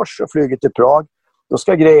Helsingfors och flyger till Prag. Då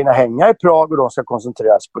ska grejerna hänga i Prag och de ska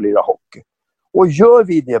koncentrera sig på att lira hockey. Och gör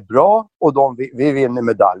vi det bra och vi vinner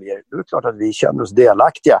medaljer, då är det klart att vi känner oss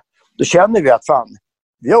delaktiga. Då känner vi att fan,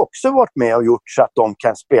 vi har också varit med och gjort så att de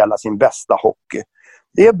kan spela sin bästa hockey.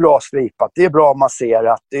 Det är bra slipat, det är bra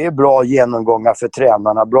masserat, det är bra genomgångar för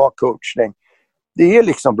tränarna, bra coachning. Det är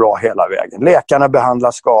liksom bra hela vägen. Läkarna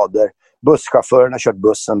behandlar skador, busschaufförerna har kört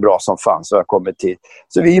bussen bra som fan så har kommit till.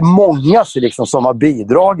 Så vi är många liksom som har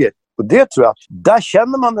bidragit. Och det tror jag att där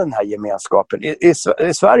känner man den här gemenskapen. I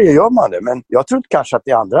Sverige gör man det, men jag tror inte kanske att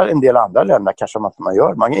i en del andra länder kanske man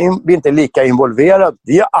gör. Man blir inte lika involverad.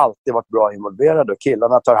 Vi har alltid varit bra involverade och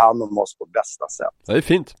killarna tar hand om oss på bästa sätt. Det är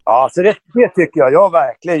fint. Ja, så det tycker jag har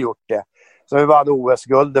verkligen gjort det. Så vi vann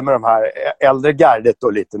OS-gulden med de här äldre gardet då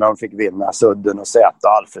lite när de fick vinna Sudden och Zäta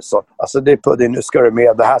och Alfredsson. Alltså det är på det, nu ska du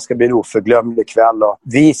med. Det här ska bli en oförglömlig kväll och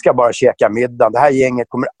vi ska bara käka middag. Det här gänget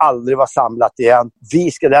kommer aldrig vara samlat igen.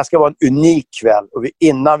 Det här ska vara en unik kväll och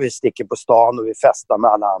innan vi sticker på stan och vi festar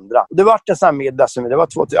med alla andra. Och det var en sån här middag som det var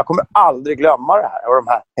 2000. Jag kommer aldrig glömma det här. Och de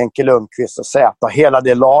här Henke Lundqvist och Zäta, hela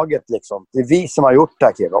det laget liksom. Det är vi som har gjort det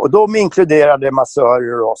här killar. Och de inkluderade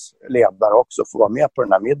massörer och oss ledare också för att vara med på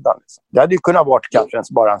den här middagen. Liksom. Det hade ju kunnat varit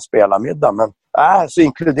kanske bara en spelarmiddag, men så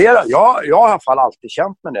inkluderar jag har i alla fall alltid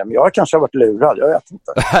känt med det, men jag har kanske varit lurad, jag vet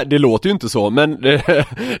inte. Det låter ju inte så, men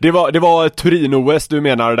det var Turin-OS du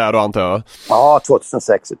menar där då, antar jag? Ja,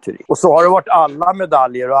 2006 i Turin. Och så har det varit alla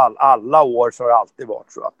medaljer och alla år så har det alltid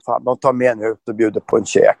varit så att fan, de tar med en ut och bjuder på en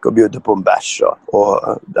käk och bjuder på en bärs. Och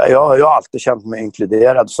jag har alltid känt mig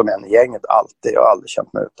inkluderad som en i gänget, alltid. Jag har aldrig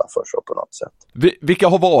känt mig utanför så på något sätt. Vilka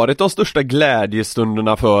har varit de största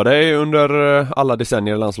glädjestunderna för dig under alla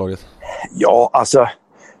decennier i landslaget? Ja, alltså,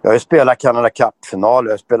 jag har ju spelat Canada Cup-finaler,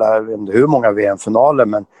 jag har spelat hur många VM-finaler,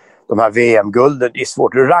 men de här VM-gulden, det är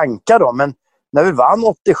svårt att ranka dem, men när vi vann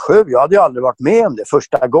 87, jag hade ju aldrig varit med om det.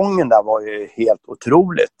 Första gången där var ju helt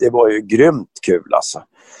otroligt, det var ju grymt kul alltså.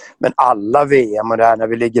 Men alla VM och det här när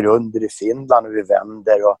vi ligger under i Finland och vi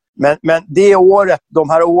vänder. Men det året, de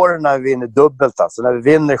här åren när vi vinner dubbelt, alltså när vi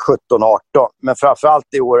vinner 17-18, men framförallt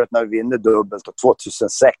det året när vi vinner dubbelt och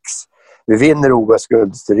 2006. Vi vinner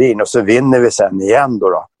OS-guld i Turin och så vinner vi sen igen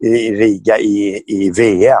då i Riga i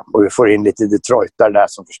VM. Och vi får in lite Detroitar där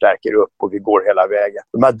som förstärker upp och vi går hela vägen.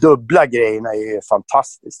 De här dubbla grejerna är ju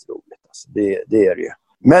fantastiskt roligt. Alltså, det är det ju.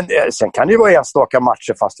 Men sen kan det ju vara enstaka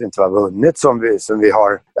matcher fast vi inte har vunnit som vi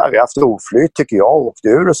har. Ja, vi har haft oflyt tycker jag och åkt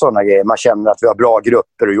ur och sådana grejer. Man känner att vi har bra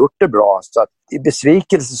grupper och gjort det bra. Så att i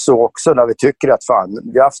besvikelse så också när vi tycker att fan,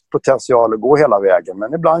 vi har haft potential att gå hela vägen.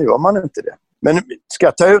 Men ibland gör man inte det. Men ska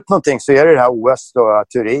jag ta ut någonting så är det här OS då,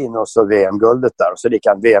 Turin och så VM-guldet där. Och så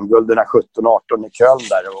likadant VM-gulderna 17-18 i Köln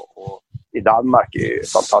där och i Danmark är ju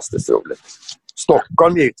fantastiskt roligt.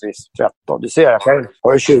 Stockholm givetvis, 13. Du ser, jag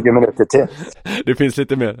har ju 20 minuter till. Det finns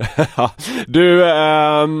lite mer. Du,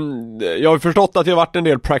 jag har förstått att det har varit en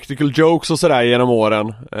del practical jokes och sådär genom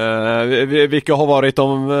åren. Vilka har varit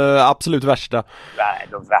de absolut värsta? Nej,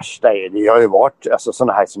 de värsta det har ju varit alltså,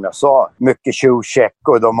 sådana här som jag sa. Mycket tjocheck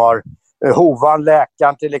och de har... Hovan,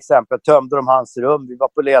 läkaren till exempel, tömde de hans rum. Vi var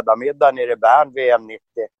på ledarmiddag nere i Bern VM 90.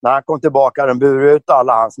 När han kom tillbaka de burade ut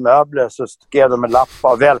alla hans möbler så skrev de en lapp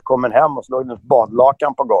och välkommen hem och slog ett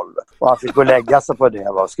badlakan på golvet. Och han fick gå lägga sig på det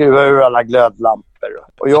och skruva ur alla glödlampor.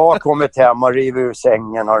 Och jag har kommit hem och rivit ur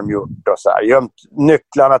sängen har de gjort och så här. Gömt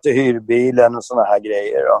nycklarna till hyrbilen och såna här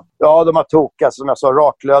grejer. Ja, de har tokat som jag sa,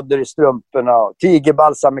 raklödder i strumporna och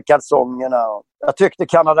tigerbalsam i kalsongerna och jag tyckte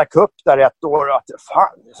Canada Cup där ett år att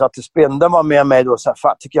fan, så att spindeln var med mig då så här,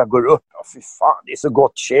 fan tycker jag går upp. Ja, fy fan, det är så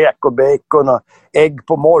gott käk och bacon och ägg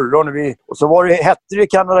på morgonen. Och så hette det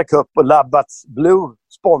Canada Cup och Labatt's Blue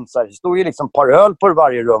sponsor. Det stod ju liksom ett par öl på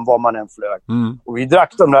varje rum var man än flög. Och vi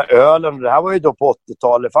drack de där ölen. Det här var ju då på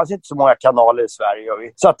 80-talet. Det fanns inte så många kanaler i Sverige. Och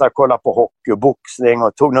vi satt där och kollade på hockey och boxning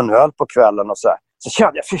och tog någon öl på kvällen och så här. Så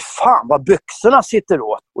kände jag, fy fan vad byxorna sitter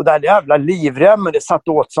åt. Och där jävla livremmen, det satt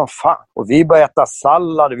åt som fan. Och vi började äta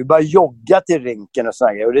sallad, vi började jogga till rinken och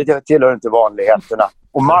sådär. Och det tillhör inte vanligheterna.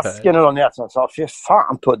 Och masken och näsan sa, fy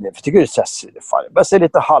fan Pudding, för tycker du så fan, jag börjar se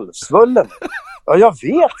lite halvsvullen. Ja, jag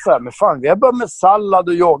vet så här, men fan, vi har börjat med sallad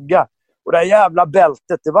och jogga. Och det här jävla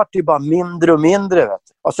bältet, det vart ju bara mindre och mindre, vet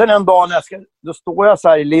du. Och sen en dag när då står jag så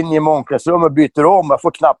här i linje med omklädningsrummet och byter om. Jag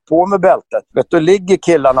får knappt på med bältet. Vet du, ligger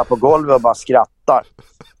killarna på golvet och bara skrattar.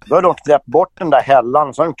 Då har de knäppt bort den där hällan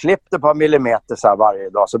och så har de klippt ett par millimeter så här varje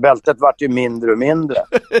dag. Så bältet vart ju mindre och mindre.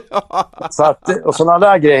 Så att, och sådana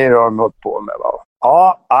där grejer har de hållit på med. Va?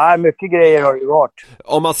 Ja, mycket grejer har det varit.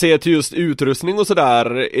 Om man ser till just utrustning och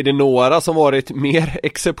sådär, är det några som varit mer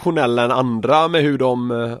exceptionella än andra med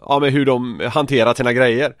hur de hanterat sina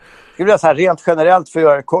grejer? Jag vill säga rent generellt, för att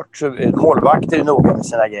göra det kort, så målvakter är noga med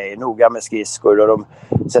sina grejer, noga med skridskor, och de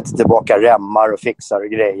sätter tillbaka remmar och fixar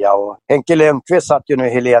och grejer. Och Henke Lundqvist satt ju nu i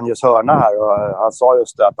Helenius hörna här och han sa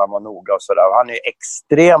just det, att han var noga och sådär. Han är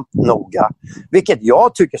extremt noga, vilket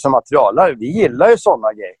jag tycker som materialare, vi gillar ju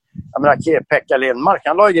sådana grejer. Jag menar, Pekka Lindmark,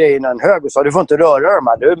 han la ju grejerna en hög och sa du får inte röra dem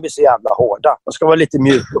här, de blir så jävla hårda. De ska vara lite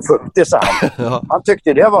mjuk och fuktig, så han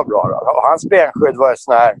tyckte det var bra då. Och hans benskydd var ju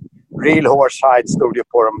sån här real horse hide, stod ju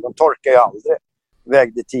på dem. De torkar ju aldrig.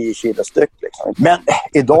 Vägde 10 kilo styck liksom. Men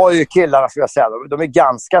idag är ju killarna, ska jag säga, de är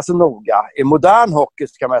ganska så noga. I modern hockey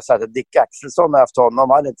så kan man säga att Dick Axelsson har haft honom,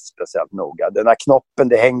 han är inte speciellt noga. Den här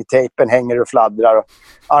knoppen, hängtejpen hänger och fladdrar. Och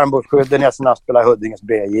armbågsskydden är som när han spelar Huddinges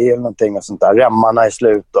BJ eller någonting och sånt där. Remmarna är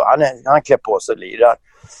slut och han klär på sig och lirar.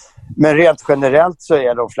 Men rent generellt så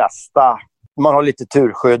är de flesta, man har lite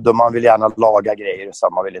turskydd och man vill gärna laga grejer så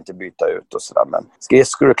man vill inte byta ut och sådär. Men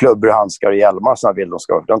skridskor och klubbor, handskar och hjälmar så vill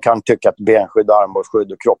de kan tycka att benskydd,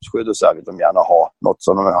 armbågsskydd och kroppsskydd och så här vill de gärna ha. Något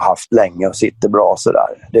som de har haft länge och sitter bra så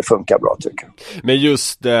där. Det funkar bra tycker jag. Men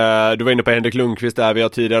just, du var inne på Henrik Lundqvist där, vi har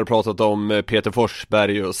tidigare pratat om Peter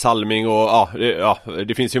Forsberg och Salming och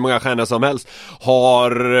det finns ju många stjärnor som helst.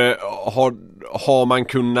 Har man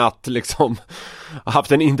kunnat liksom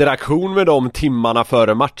haft en interaktion med dem timmarna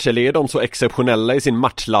före match, eller är de så exceptionella i sin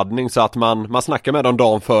matchladdning så att man snackar med dem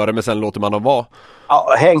dagen före men sen låter man dem vara?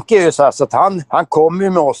 Ja, Henke är ju så här så att han kommer ju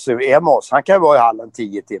med oss, han kan ju vara i hallen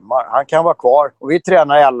 10 timmar, han kan vara kvar och vi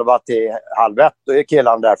tränar 11 till halv 1, då är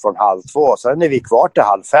killarna där från halv 2, sen är vi kvar till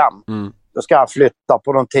halv 5. Då ska han flytta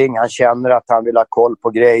på någonting, han känner att han vill ha koll på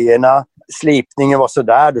grejerna, slipningen var så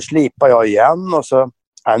där, då slipar jag igen och så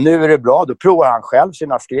nu är det bra, då provar han själv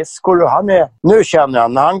sina skridskor och nu känner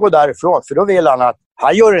han när han går därifrån, för då vill han att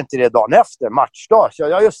han gör inte det dagen efter matchdag,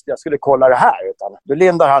 så jag skulle kolla det här, utan då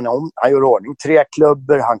lindar han om, han gör ordning 3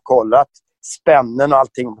 klubbor, han kollat spännen och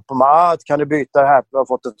allting på kan du byta det här, jag har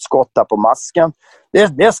fått ett skott där på masken,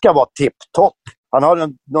 det ska vara tipptopp. Han har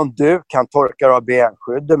någon duk, han torkar av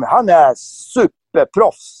benskyddet, men han är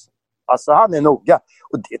superproffs. Alltså han är noga.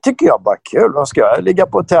 Och det tycker jag bara är kul. Vad ska jag ligga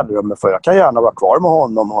på hotellrummet för? Jag kan gärna vara kvar med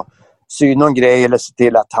honom och sy någon grej eller se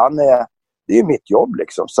till att det är ju mitt jobb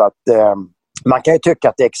liksom. Så att man kan ju tycka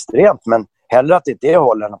att det är extremt, men hellre att det inte är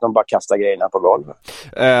hållen än att de bara kastar grejerna på golvet.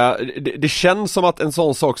 Det känns som att en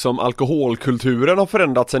sån sak som alkoholkulturen har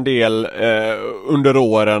förändrats en del under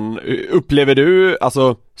åren. Upplever du,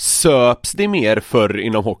 alltså söps det mer förr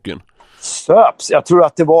inom hockeyn? Söps? Jag tror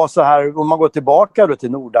att det var så här, om man går tillbaka då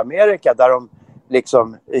till Nordamerika där de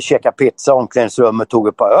liksom käkade pizza, omklädningsrummet, tog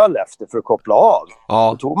ett par öl efter för att koppla av. Ja.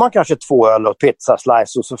 Då tog man kanske 2 öl och pizza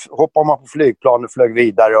slice och så hoppade man på flygplan och flög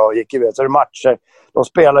vidare och gick iväg. Så det matcher, de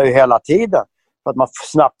spelar ju hela tiden för att man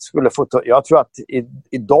snabbt skulle få jag tror att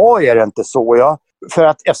idag är det inte så. För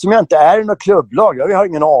att eftersom jag inte är i något klubblag, jag har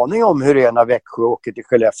ingen aning om hur det är när Växjö åker till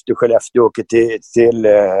Skellefteå åker till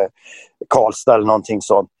Karlstad eller någonting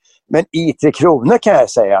sånt. Men i 3 Kronor kan jag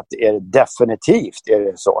säga att det är definitivt är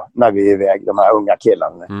det så när vi är iväg, de här unga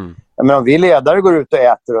killarna. Men om vi ledare går ut och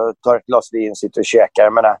äter och tar ett glas vin och sitter och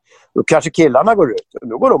käkar, då kanske killarna går ut.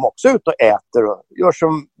 Då går de också ut och äter och gör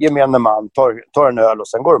som gemene man, tar en öl och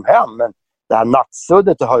sen går de hem. Men det här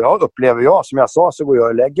nattsuddet upplever jag, som jag sa så går jag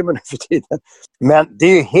och lägger mig nu för tiden. Men det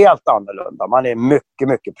är ju helt annorlunda. Man är mycket,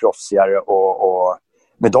 mycket proffsigare och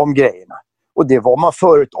med de grejerna. Och det var man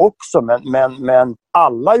förut också, men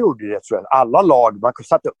alla gjorde det tror jag. Alla lag, man kunde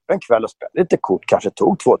sätta upp en kväll och spela lite kort, kanske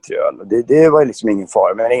tog 2-3 öl. Det var liksom ingen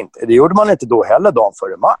fara, men det gjorde man inte då heller dagen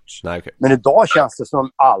före match. Nej, okay. Men idag känns det som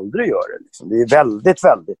de aldrig gör det. Liksom. Det är väldigt,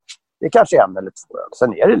 väldigt, det är kanske 1 eller 2 öl,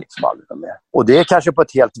 sen är det liksom aldrig mer. Och det är kanske på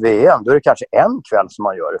ett helt VM, då är det kanske en kväll som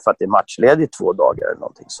man gör det för att det är matchledigt 2 dagar eller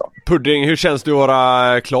någonting sånt. Pudding, hur känns det att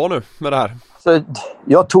vara klar nu med det här? Så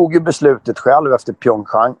jag tog ju beslutet själv efter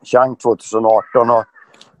Pyeongchang 2018 och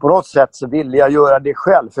på något sätt så ville jag göra det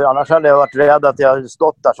själv. För annars hade jag varit rädd att jag hade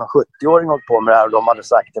stått där som 70-åring och hållit på med det här och de hade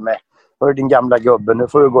sagt till mig: hör din gamla gubbe, nu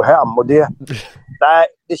får du gå hem. Och det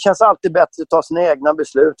känns alltid bättre att ta sina egna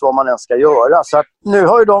beslut vad man än ska göra. Så att nu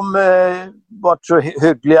har ju de varit så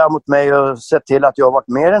hyggliga mot mig och sett till att jag har varit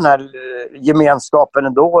med i den här gemenskapen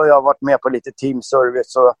ändå. Jag har varit med på lite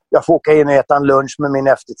teamservice och jag får åka in och äta en lunch med min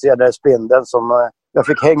efterträdare Spindeln som jag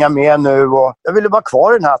fick hänga med nu. Och jag ville vara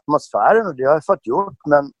kvar i den här atmosfären och det har jag fått gjort.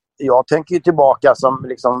 Men jag tänker ju tillbaka som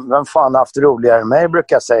liksom, vem fan haft roligare än mig,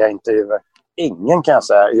 brukar jag säga i intervjuer. Ingen kan jag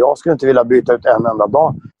säga. Jag skulle inte vilja byta ut en enda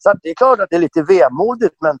dag. Så det är klart att det är lite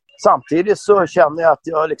vemodigt, men samtidigt så känner jag att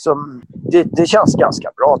jag liksom, det känns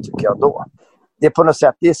ganska bra tycker jag då. det är på något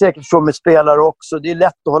sätt, det är säkert så med spelare också. Det är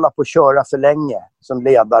lätt att hålla på och köra för länge som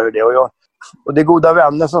ledare och det. Och det är goda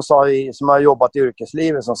vänner som har jobbat i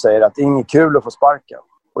yrkeslivet som säger att det är inget kul att få sparken.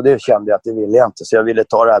 Och det kände jag att det ville jag inte, så jag ville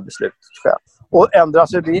ta det här beslutet själv. Och ändra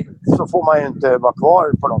sig så får man ju inte vara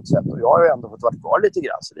kvar på något sätt. Och jag har ju ändå fått vara kvar lite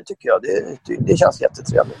grann, så det tycker jag, det känns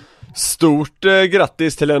jättetrevligt. Stort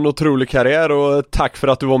grattis till en otrolig karriär och tack för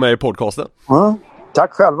att du var med i podcasten.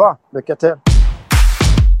 Tack själva, lycka till.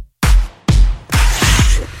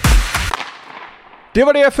 Det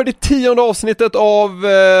var det för det 10:e avsnittet av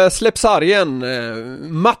Släpp sargen.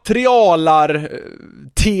 Materialar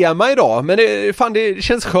tema idag, men det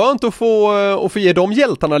känns skönt att få ge de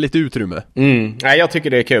hjältarna lite utrymme. Nej, jag tycker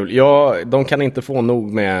det är kul. De kan inte få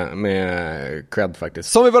nog med cred faktiskt.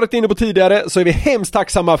 Som vi varit inne på tidigare så är vi hemskt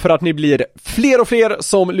tacksamma för att ni blir fler och fler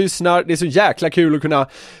som lyssnar. Det är så jäkla kul att kunna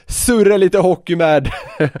surra lite hockey med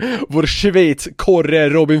vår Schweiz-korre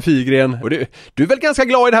Robin Figren. Och du är väl ganska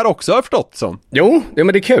glad i det här också, har jag förstått som? Jo, men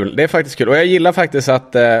det är kul. Det är faktiskt kul. Och jag gillar faktiskt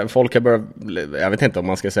att folk har börjat, jag vet inte om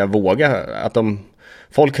man ska säga våga, att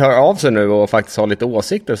folk hör av sig nu och faktiskt har lite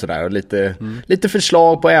åsikter och sådär. Och lite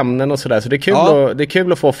förslag på ämnen och sådär. Så det är kul, det är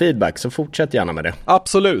kul att få feedback. Så fortsätt gärna med det.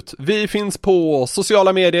 Absolut. Vi finns på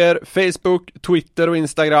sociala medier, Facebook, Twitter och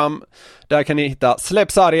Instagram. Där kan ni hitta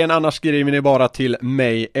Släpp sargen, annars skriver ni bara till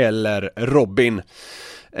mig eller Robin.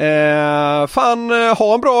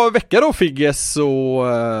 Ha en bra vecka då, Figge, så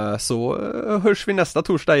hörs vi nästa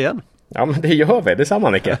torsdag igen. Ja, men det gör vi. Det är samma,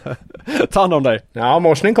 Nicke. Ta hand om dig. Ja,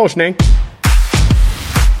 morsning, korsning.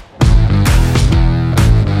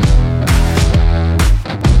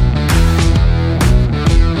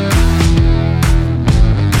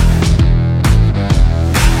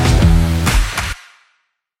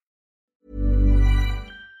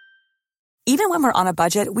 Even when we're on a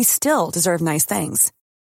budget, we still deserve nice things.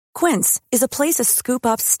 Quince is a place to scoop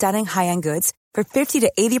up stunning high-end goods for 50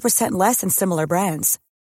 to 80% less than similar brands.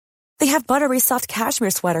 They have buttery soft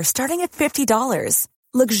cashmere sweaters starting at $50,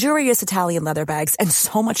 luxurious Italian leather bags, and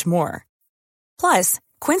so much more. Plus,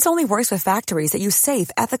 Quince only works with factories that use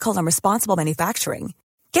safe, ethical, and responsible manufacturing.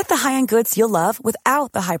 Get the high-end goods you'll love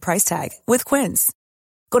without the high price tag with Quince.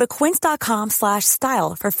 Go to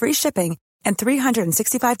quince.com/style for free shipping and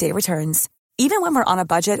 365-day returns. Even when we're on a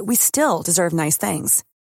budget, we still deserve nice things.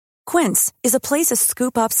 Quince is a place to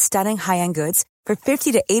scoop up stunning high-end goods for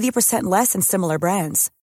 50 to 80% less than similar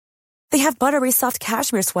brands. They have buttery soft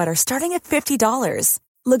cashmere sweaters starting at $50,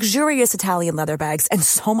 luxurious Italian leather bags, and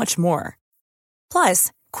so much more.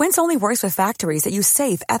 Plus, Quince only works with factories that use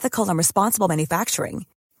safe, ethical, and responsible manufacturing.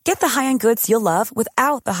 Get the high-end goods you'll love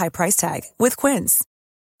without the high price tag with Quince.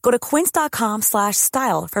 Go to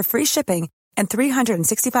quince.com/style for free shipping and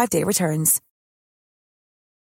 365-day returns.